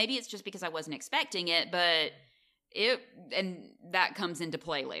me. And maybe it's just because I wasn't expecting it, but and that comes into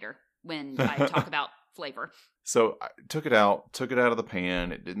play later when I talk about flavor. So I took it out of the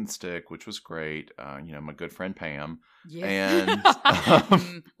pan. It didn't stick, which was great. My good friend Pam. Yeah.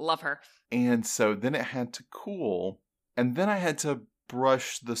 And love her. And so then it had to cool. And then I had to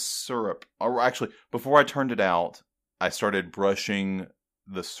brush the syrup. Or actually, before I turned it out, I started brushing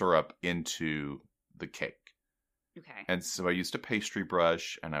the syrup into the cake. Okay. And so I used a pastry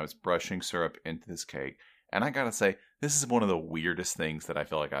brush and I was brushing syrup into this cake. And I gotta say, this is one of the weirdest things that I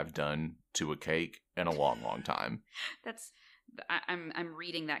feel like I've done to a cake in a long, long time. I'm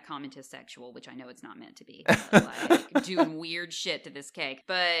reading that comment as sexual, which I know it's not meant to be. Like doing weird shit to this cake.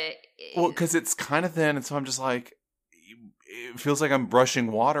 But well, because it's kind of thin, and so I'm just like, it feels like I'm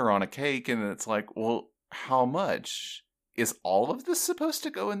brushing water on a cake, and it's like, well, how much? Is all of this supposed to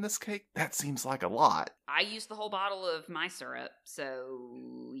go in this cake? That seems like a lot. I used the whole bottle of my syrup,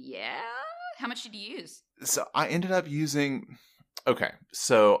 so yeah. How much did you use? So I ended up using... Okay,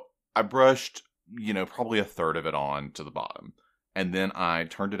 so I brushed, probably a third of it on to the bottom. And then I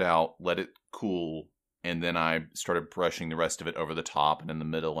turned it out, let it cool, and then I started brushing the rest of it over the top and in the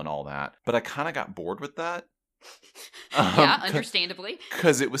middle and all that. But I kind of got bored with that. Yeah, understandably.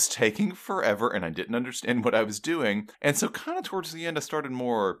 Because it was taking forever and I didn't understand what I was doing. And so kind of towards the end, I started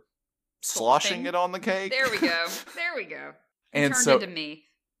more sloshing it on the cake. There we go. And turned so, into me.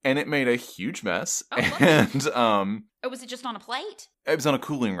 And it made a huge mess. Oh, and was it just on a plate? It was on a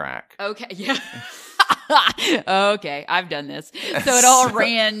cooling rack. Okay, yeah. Okay, I've done this. So it all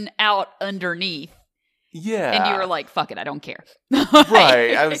ran out underneath. Yeah. And you were like, fuck it, I don't care.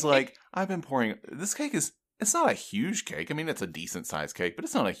 Right. I was like, I've been pouring... This cake it's not a huge cake. I mean, it's a decent sized cake, but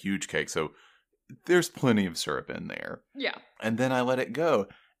it's not a huge cake. So there's plenty of syrup in there. Yeah. And then I let it go.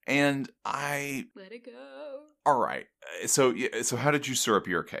 And I... Let it go. All right. So how did you syrup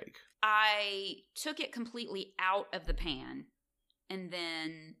your cake? I took it completely out of the pan. And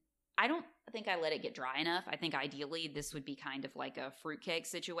then I don't think I let it get dry enough. I think ideally this would be kind of like a fruitcake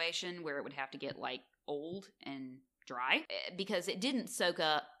situation where it would have to get like old and dry because it didn't soak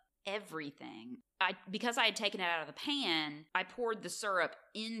up everything. Because I had taken it out of the pan, I poured the syrup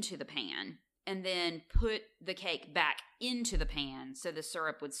into the pan and then put the cake back into the pan so the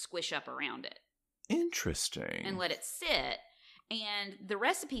syrup would squish up around it. Interesting. And let it sit. And the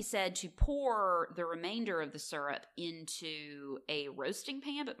recipe said to pour the remainder of the syrup into a roasting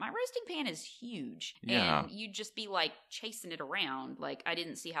pan, but my roasting pan is huge. Yeah. And you'd just be like chasing it around. Like, I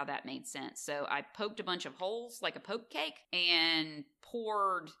didn't see how that made sense. So I poked a bunch of holes like a poke cake and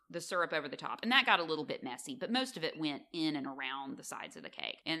poured the syrup over the top. And that got a little bit messy, but most of it went in and around the sides of the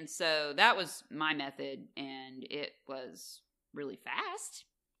cake. And so that was my method, and it was really fast.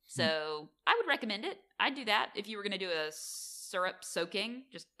 So I would recommend it. I'd do that if you were going to do a syrup soaking.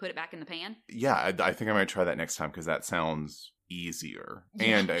 Just put it back in the pan. Yeah, I think I might try that next time because that sounds easier.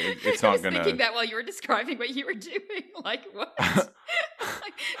 Yeah. And it's not going to... I was thinking that while you were describing what you were doing. Like, what?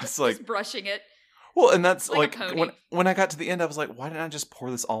 Just brushing it. Well, and that's like when I got to the end, I was like, why didn't I just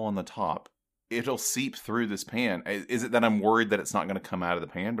pour this all on the top? It'll seep through this pan. Is it that I'm worried that it's not going to come out of the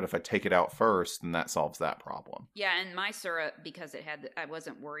pan? But if I take it out first, then that solves that problem. Yeah, and my syrup, because I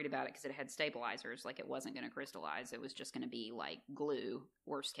wasn't worried about it because it had stabilizers. Like, it wasn't going to crystallize. It was just going to be like glue,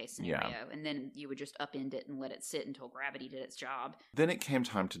 worst case scenario. Yeah. And then you would just upend it and let it sit until gravity did its job. Then it came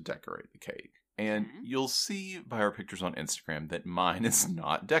time to decorate the cake. And you'll see by our pictures on Instagram that mine is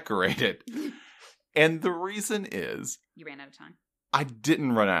not decorated. And the reason is... You ran out of time. I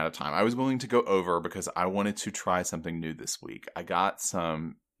didn't run out of time. I was willing to go over because I wanted to try something new this week. I got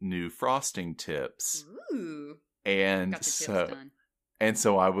some new frosting tips. Ooh. And got your tips done. And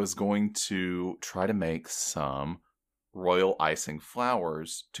so I was going to try to make some royal icing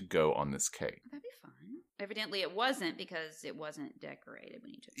flowers to go on this cake. That'd be fun. Evidently it wasn't because it wasn't decorated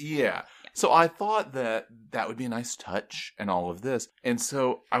when you took it. Yeah. So I thought that would be a nice touch and all of this. And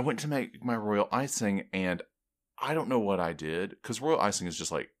so I went to make my royal icing, and I don't know what I did, because royal icing is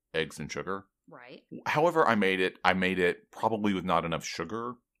just like eggs and sugar. Right. However I made it probably with not enough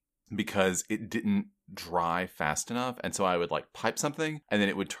sugar, because dry fast enough. And so I would like pipe something and then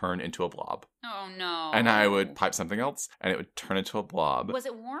it would turn into a blob. Oh, no. And I would pipe something else and it would turn into a blob. Was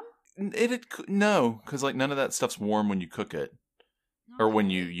it warm? No, because like none of that stuff's warm when you cook it or when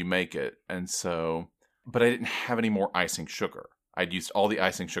you make it. And so, but I didn't have any more icing sugar. I'd used all the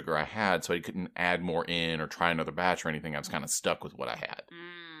icing sugar I had, so I couldn't add more in or try another batch or anything. I was kind of stuck with what I had.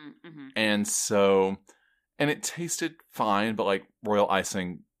 Mm-hmm. And so, and it tasted fine, but like royal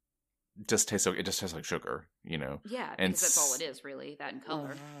icing just tastes so, it just tastes like sugar, you know? Yeah, and because that's all it is, really, that in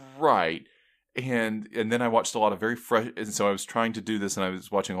color. Right. And then I watched a lot of and so I was trying to do this, and I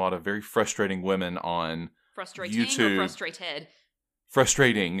was watching a lot of very frustrating women on Frustrating YouTube. Or frustrated?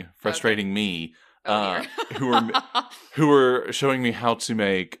 Frustrating me. Who were showing me how to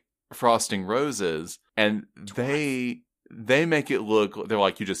make frosting roses, and they make it look, they're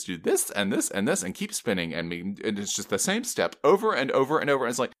like, you just do this and this and this and keep spinning, and it's just the same step over and over and over. And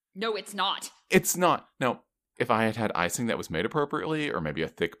it's like, no, it's not. It's not. Now, if I had icing that was made appropriately, or maybe a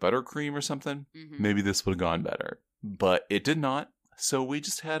thick buttercream or something, maybe this would have gone better. But it did not. So we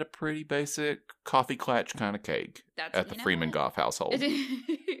just had a pretty basic coffee clatch kind of cake at the Freeman Goff household.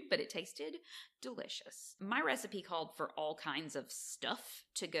 But it tasted delicious. My recipe called for all kinds of stuff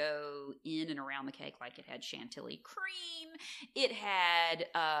to go in and around the cake. Like it had chantilly cream, it had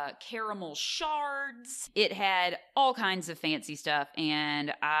caramel shards, it had all kinds of fancy stuff.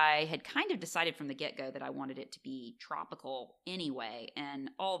 And I had kind of decided from the get-go that I wanted it to be tropical anyway.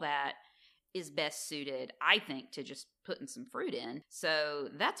 And all that is best suited, I think, to just putting some fruit in. So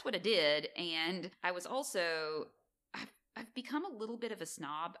that's what I did. And I was also, I've become a little bit of a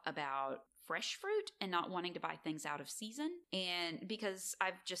snob about fresh fruit and not wanting to buy things out of season. And because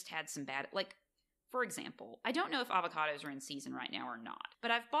I've just had some bad, like, for example, I don't know if avocados are in season right now or not,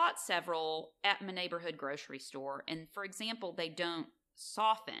 but I've bought several at my neighborhood grocery store. And for example, they don't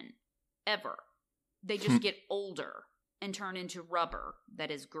soften ever. They just get older and turn into rubber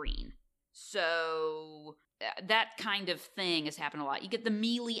that is green. So that kind of thing has happened a lot. You get the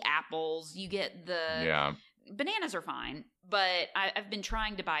mealy apples, you get the bananas are fine, but I've been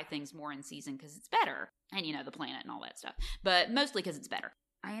trying to buy things more in season because it's better, and you know, the planet and all that stuff, but mostly because it's better.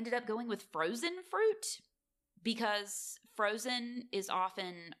 I ended up going with frozen fruit because frozen is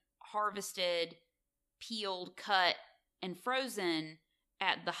often harvested, peeled, cut, and frozen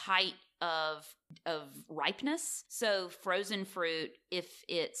at the height of ripeness. So frozen fruit, if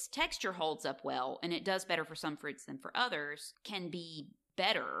its texture holds up well, and it does better for some fruits than for others, can be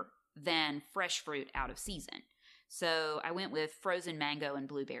better than fresh fruit out of season. So I went with frozen mango and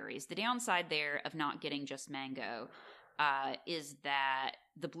blueberries. The downside there of not getting just mango is that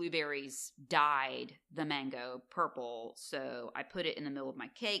the blueberries dyed the mango purple. So I put it in the middle of my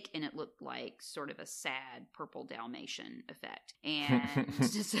cake and it looked like sort of a sad purple Dalmatian effect. And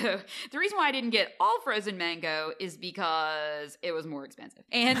so the reason why I didn't get all frozen mango is because it was more expensive.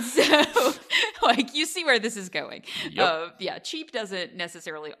 And so like, you see where this is going. Yep. Cheap doesn't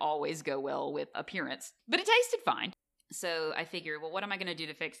necessarily always go well with appearance, but it tasted fine. So I figured, well, what am I going to do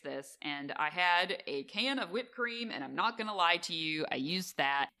to fix this? And I had a can of whipped cream, and I'm not going to lie to you, I used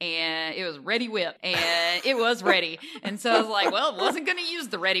that, and it was Ready Whip, and it was ready. And so I was like, well, I wasn't going to use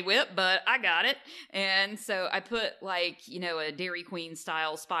the Ready Whip, but I got it. And so I put, like, you know, a Dairy Queen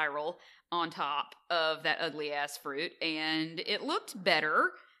style spiral on top of that ugly ass fruit, and it looked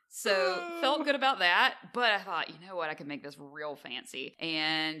better. So felt good about that, but I thought, you know what, I could make this real fancy.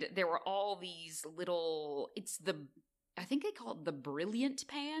 And there were all these little, I think they call it the Brilliant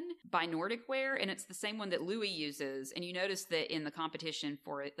Pan by Nordic Ware, and it's the same one that Louis uses. And you notice that in the competition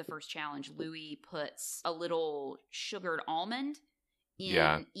for the first challenge, Louis puts a little sugared almond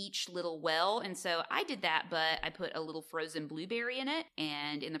in each little well. And so I did that, but I put a little frozen blueberry in it,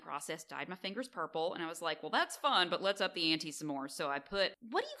 and in the process dyed my fingers purple. And I was like, well, that's fun, but let's up the ante some more. So I put,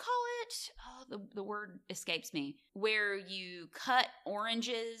 what do you call it? Oh, the word escapes me. Where you cut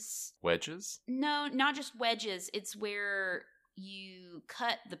oranges. Wedges? No, not just wedges. It's where you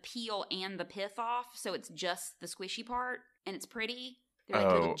cut the peel and the pith off, so it's just the squishy part, and it's pretty. They're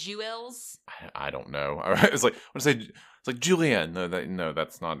like little jewels. I don't know. It's like, what did I say? It's like julienne. No,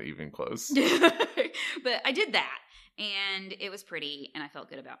 that's not even close. But I did that, and it was pretty, and I felt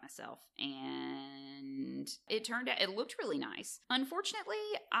good about myself. And it turned out, it looked really nice. Unfortunately,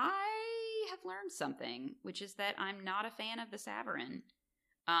 I have learned something, which is that I'm not a fan of the Savarin.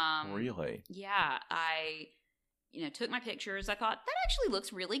 Really? Yeah, I took my pictures. I thought, that actually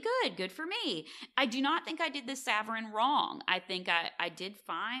looks really good. Good for me. I do not think I did the Savarin wrong. I think I did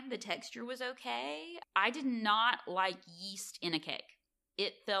fine. The texture was okay. I did not like yeast in a cake.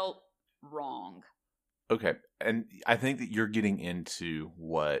 It felt wrong. Okay. And I think that you're getting into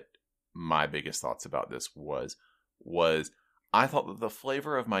what my biggest thoughts about this was I thought that the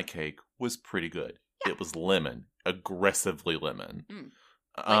flavor of my cake was pretty good. Yeah. It was lemon, aggressively lemon.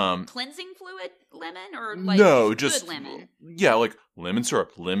 Like cleansing fluid lemon, or like no, just good lemon? Yeah, like lemon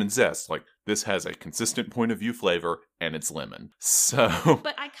syrup, lemon zest. Like, this has a consistent point of view flavor, and it's lemon. So,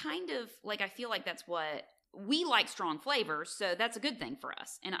 but I kind of like. I feel like that's what we like, strong flavors. So that's a good thing for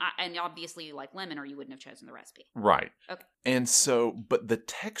us. And obviously you like lemon, or you wouldn't have chosen the recipe. right. Okay. And so, but the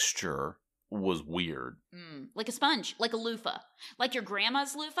texture was weird. Like a sponge, like a loofah, like your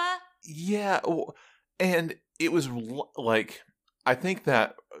grandma's loofah. Yeah, and it was like, I think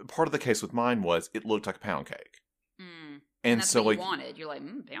that part of the case with mine was it looked like a pound cake. And that's so what you wanted. You're like,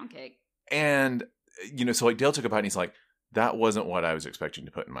 pound cake. And, so like Dale took a bite and he's like, that wasn't what I was expecting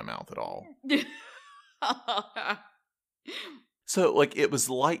to put in my mouth at all. So like it was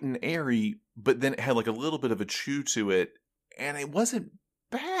light and airy, but then it had like a little bit of a chew to it, and it wasn't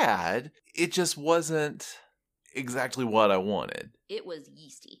bad. It just wasn't exactly what I wanted. It was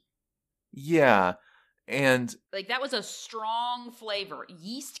yeasty. Yeah. And like that was a strong flavor.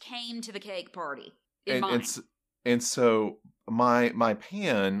 Yeast came to the cake party in mine. And so my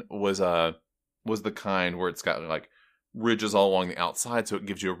pan was the kind where it's got like ridges all along the outside, so it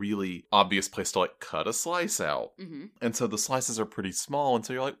gives you a really obvious place to like cut a slice out. And so the slices are pretty small, and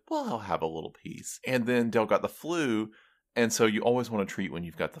so you're like, well, I'll have a little piece. And then Dale got the flu, and so you always want to treat when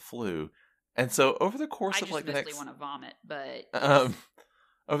you've got the flu. And so over the course of like the next, I just want to vomit, but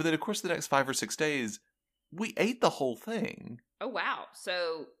over the course of the next 5 or 6 days, we ate the whole thing. Oh wow!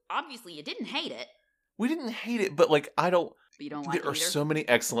 So obviously you didn't hate it. We didn't hate it, but like I don't. But you don't like it there are either? So many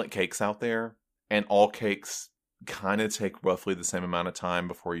excellent cakes out there, and all cakes kind of take roughly the same amount of time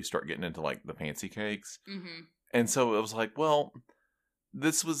before you start getting into like the fancy cakes. And so it was like, well,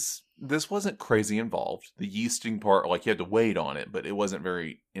 this wasn't crazy involved. The yeasting part, like, you had to wait on it, but it wasn't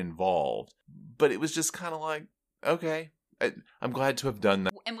very involved. But it was just kind of like, okay, I'm glad to have done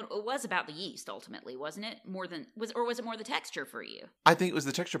that. And it was about the yeast ultimately, wasn't it? Was it more the texture for you? I think it was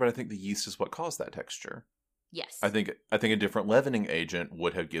the texture, but I think the yeast is what caused that texture. Yes. I think a different leavening agent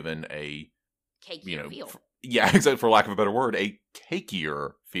would have given a cakier feel. Yeah, except for lack of a better word, a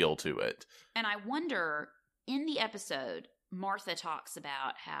cakier feel to it. And I wonder, in the episode, Martha talks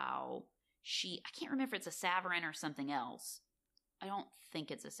about how I can't remember if it's a Savarin or something else. I don't think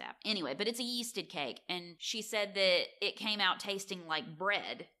it's a Savarin. Anyway, but it's a yeasted cake. And she said that it came out tasting like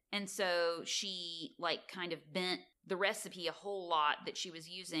bread. And so she like kind of bent the recipe a whole lot that she was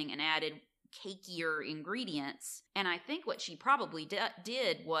using and added cakier ingredients. And I think what she probably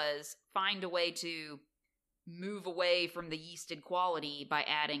did was find a way to move away from the yeasted quality by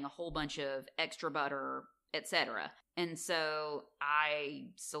adding a whole bunch of extra butter, etc. And so I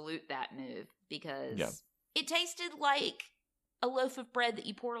salute that move, because it tasted like a loaf of bread that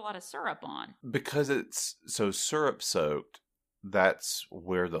you poured a lot of syrup on. Because it's so syrup soaked, that's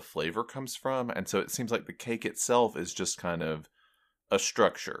where the flavor comes from. And so it seems like the cake itself is just kind of a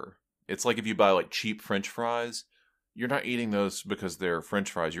structure. It's like if you buy like cheap French fries, you're not eating those because they're French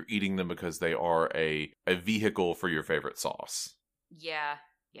fries. You're eating them because they are a vehicle for your favorite sauce. Yeah.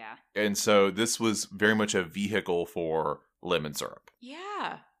 And so this was very much a vehicle for lemon syrup.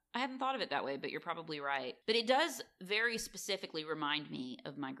 Yeah. I hadn't thought of it that way, but you're probably right. But it does very specifically remind me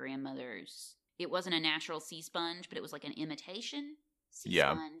of my grandmother's. It wasn't a natural sea sponge, but it was like an imitation sea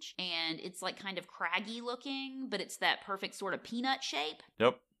sponge. And it's like kind of craggy looking, but it's that perfect sort of peanut shape.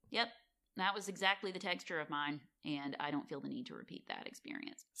 Yep. That was exactly the texture of mine, and I don't feel the need to repeat that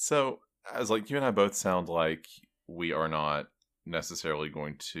experience. So, as like you and I both sound like we are not necessarily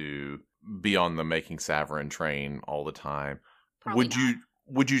going to be on the making Savarin train all the time. Probably not.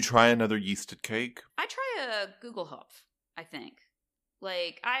 Would you try another yeasted cake? I try a Gugelhupf, I think.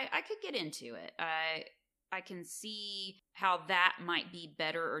 Like, I could get into it. I can see how that might be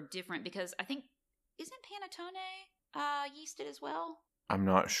better or different, because I think, isn't Panettone yeasted as well? I'm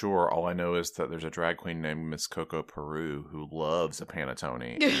not sure. All I know is that there's a drag queen named Miss Coco Peru who loves a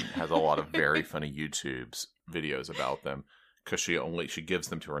panettone and has a lot of very funny YouTube videos about them, because she gives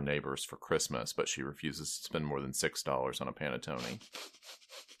them to her neighbors for Christmas, but she refuses to spend more than $6 on a panettone.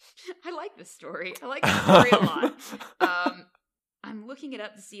 I like this story. I like this story a lot. I'm looking it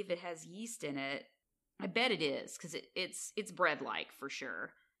up to see if it has yeast in it. I bet it is, because it's bread-like for sure.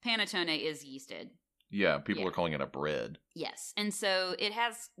 Panettone is yeasted. Yeah, people are calling it a bread. Yes, and so it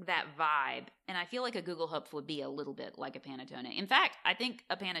has that vibe, and I feel like a Gugelhupf would be a little bit like a panettone. In fact, I think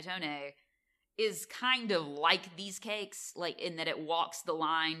a panettone is kind of like these cakes, like in that it walks the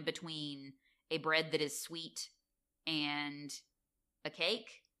line between a bread that is sweet and a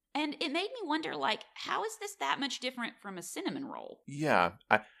cake. And it made me wonder, like, how is this that much different from a cinnamon roll? Yeah,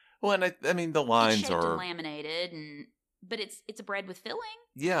 Well, and I mean, the It's lines shaped are... and laminated, but it's a bread with filling.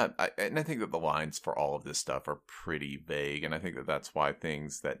 Yeah, and I think that the lines for all of this stuff are pretty vague, and I think that that's why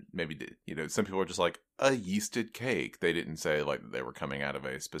things that maybe, some people are just like, a yeasted cake. They didn't say, like, that they were coming out of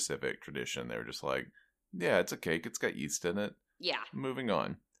a specific tradition. They were just like, yeah, it's a cake. It's got yeast in it. Yeah. Moving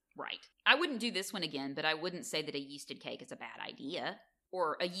on. Right. I wouldn't do this one again, but I wouldn't say that a yeasted cake is a bad idea.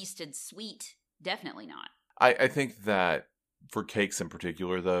 Or a yeasted sweet. Definitely not. I think that for cakes in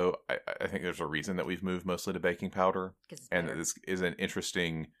particular, though, I think there's a reason that we've moved mostly to baking powder. And that this is an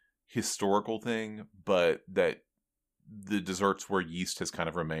interesting historical thing, but that the desserts where yeast has kind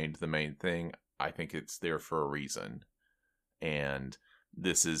of remained the main thing, I think it's there for a reason. And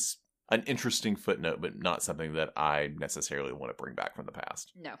this is an interesting footnote, but not something that I necessarily want to bring back from the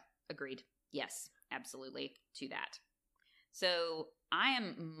past. No, agreed. Yes, absolutely to that. So I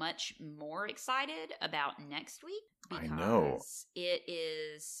am much more excited about next week because I know. It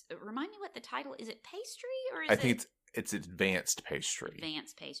is. Remind me what the title is. It pastry or is I think it's advanced pastry.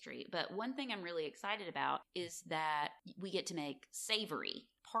 Advanced pastry. But one thing I'm really excited about is that we get to make savory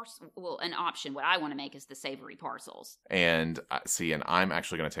parcel. Well, an option. What I want to make is the savory parcels. And and I'm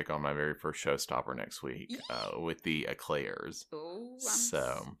actually going to take on my very first showstopper next week with the eclairs. Oh, I'm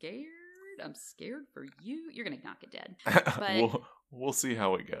scared. I'm scared for you. You're going to knock it dead. But we'll see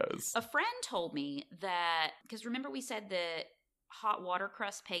how it goes. A friend told me that, because remember we said that hot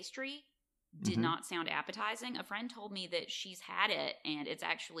watercress pastry did not sound appetizing? A friend told me that she's had it and it's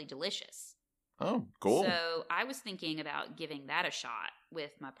actually delicious. Oh, cool. So I was thinking about giving that a shot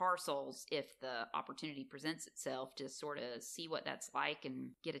with my parcels if the opportunity presents itself to sort of see what that's like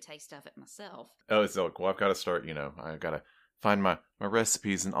and get a taste of it myself. Oh, it's so cool. I've got to start, I've got to find my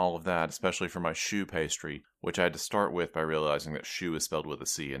recipes and all of that, especially for my choux pastry, which I had to start with by realizing that choux is spelled with a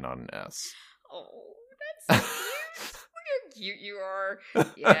C and not an S. Oh, that's so cute. Look how cute you are.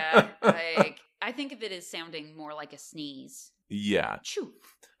 Yeah, I think of it as sounding more like a sneeze. Yeah. Choux.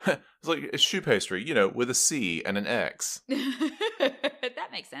 It's like a choux pastry, with a C and an X.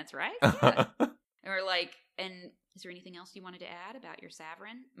 That makes sense, right? Yeah. Or and is there anything else you wanted to add about your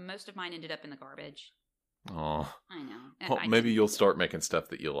Savarin? Most of mine ended up in the garbage. Oh, I know. Well, maybe you'll start making stuff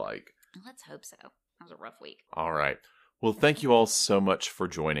that you like. Let's hope so. That was a rough week. All right. Well, thank you all so much for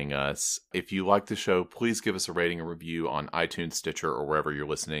joining us. If you like the show, please give us a rating and review on iTunes, Stitcher, or wherever you're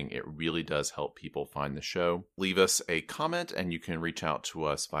listening. It really does help people find the show. Leave us a comment, and you can reach out to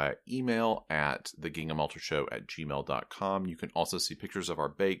us via email at theginghamaltershow@gmail.com. You can also see pictures of our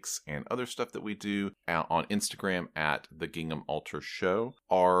bakes and other stuff that we do on Instagram at The Gingham Alter Show.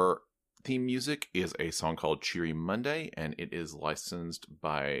 Our theme music is a song called Cheery Monday, and it is licensed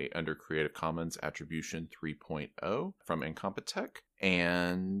under Creative Commons Attribution 3.0 from Incompetech.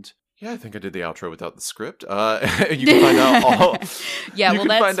 And yeah, I think I did the outro without the script. You can find out all. Yeah, well,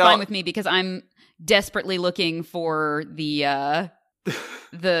 that's fine with me because I'm desperately looking for the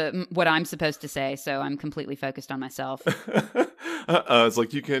what I'm supposed to say, so I'm completely focused on myself. It's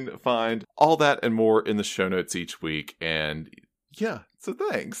like you can find all that and more in the show notes each week, and yeah, so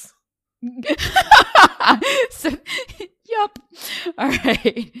thanks. Yup. All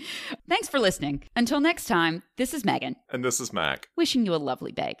right. Thanks for listening. Until next time, this is Megan. And this is Mac. Wishing you a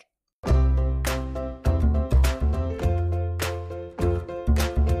lovely bake.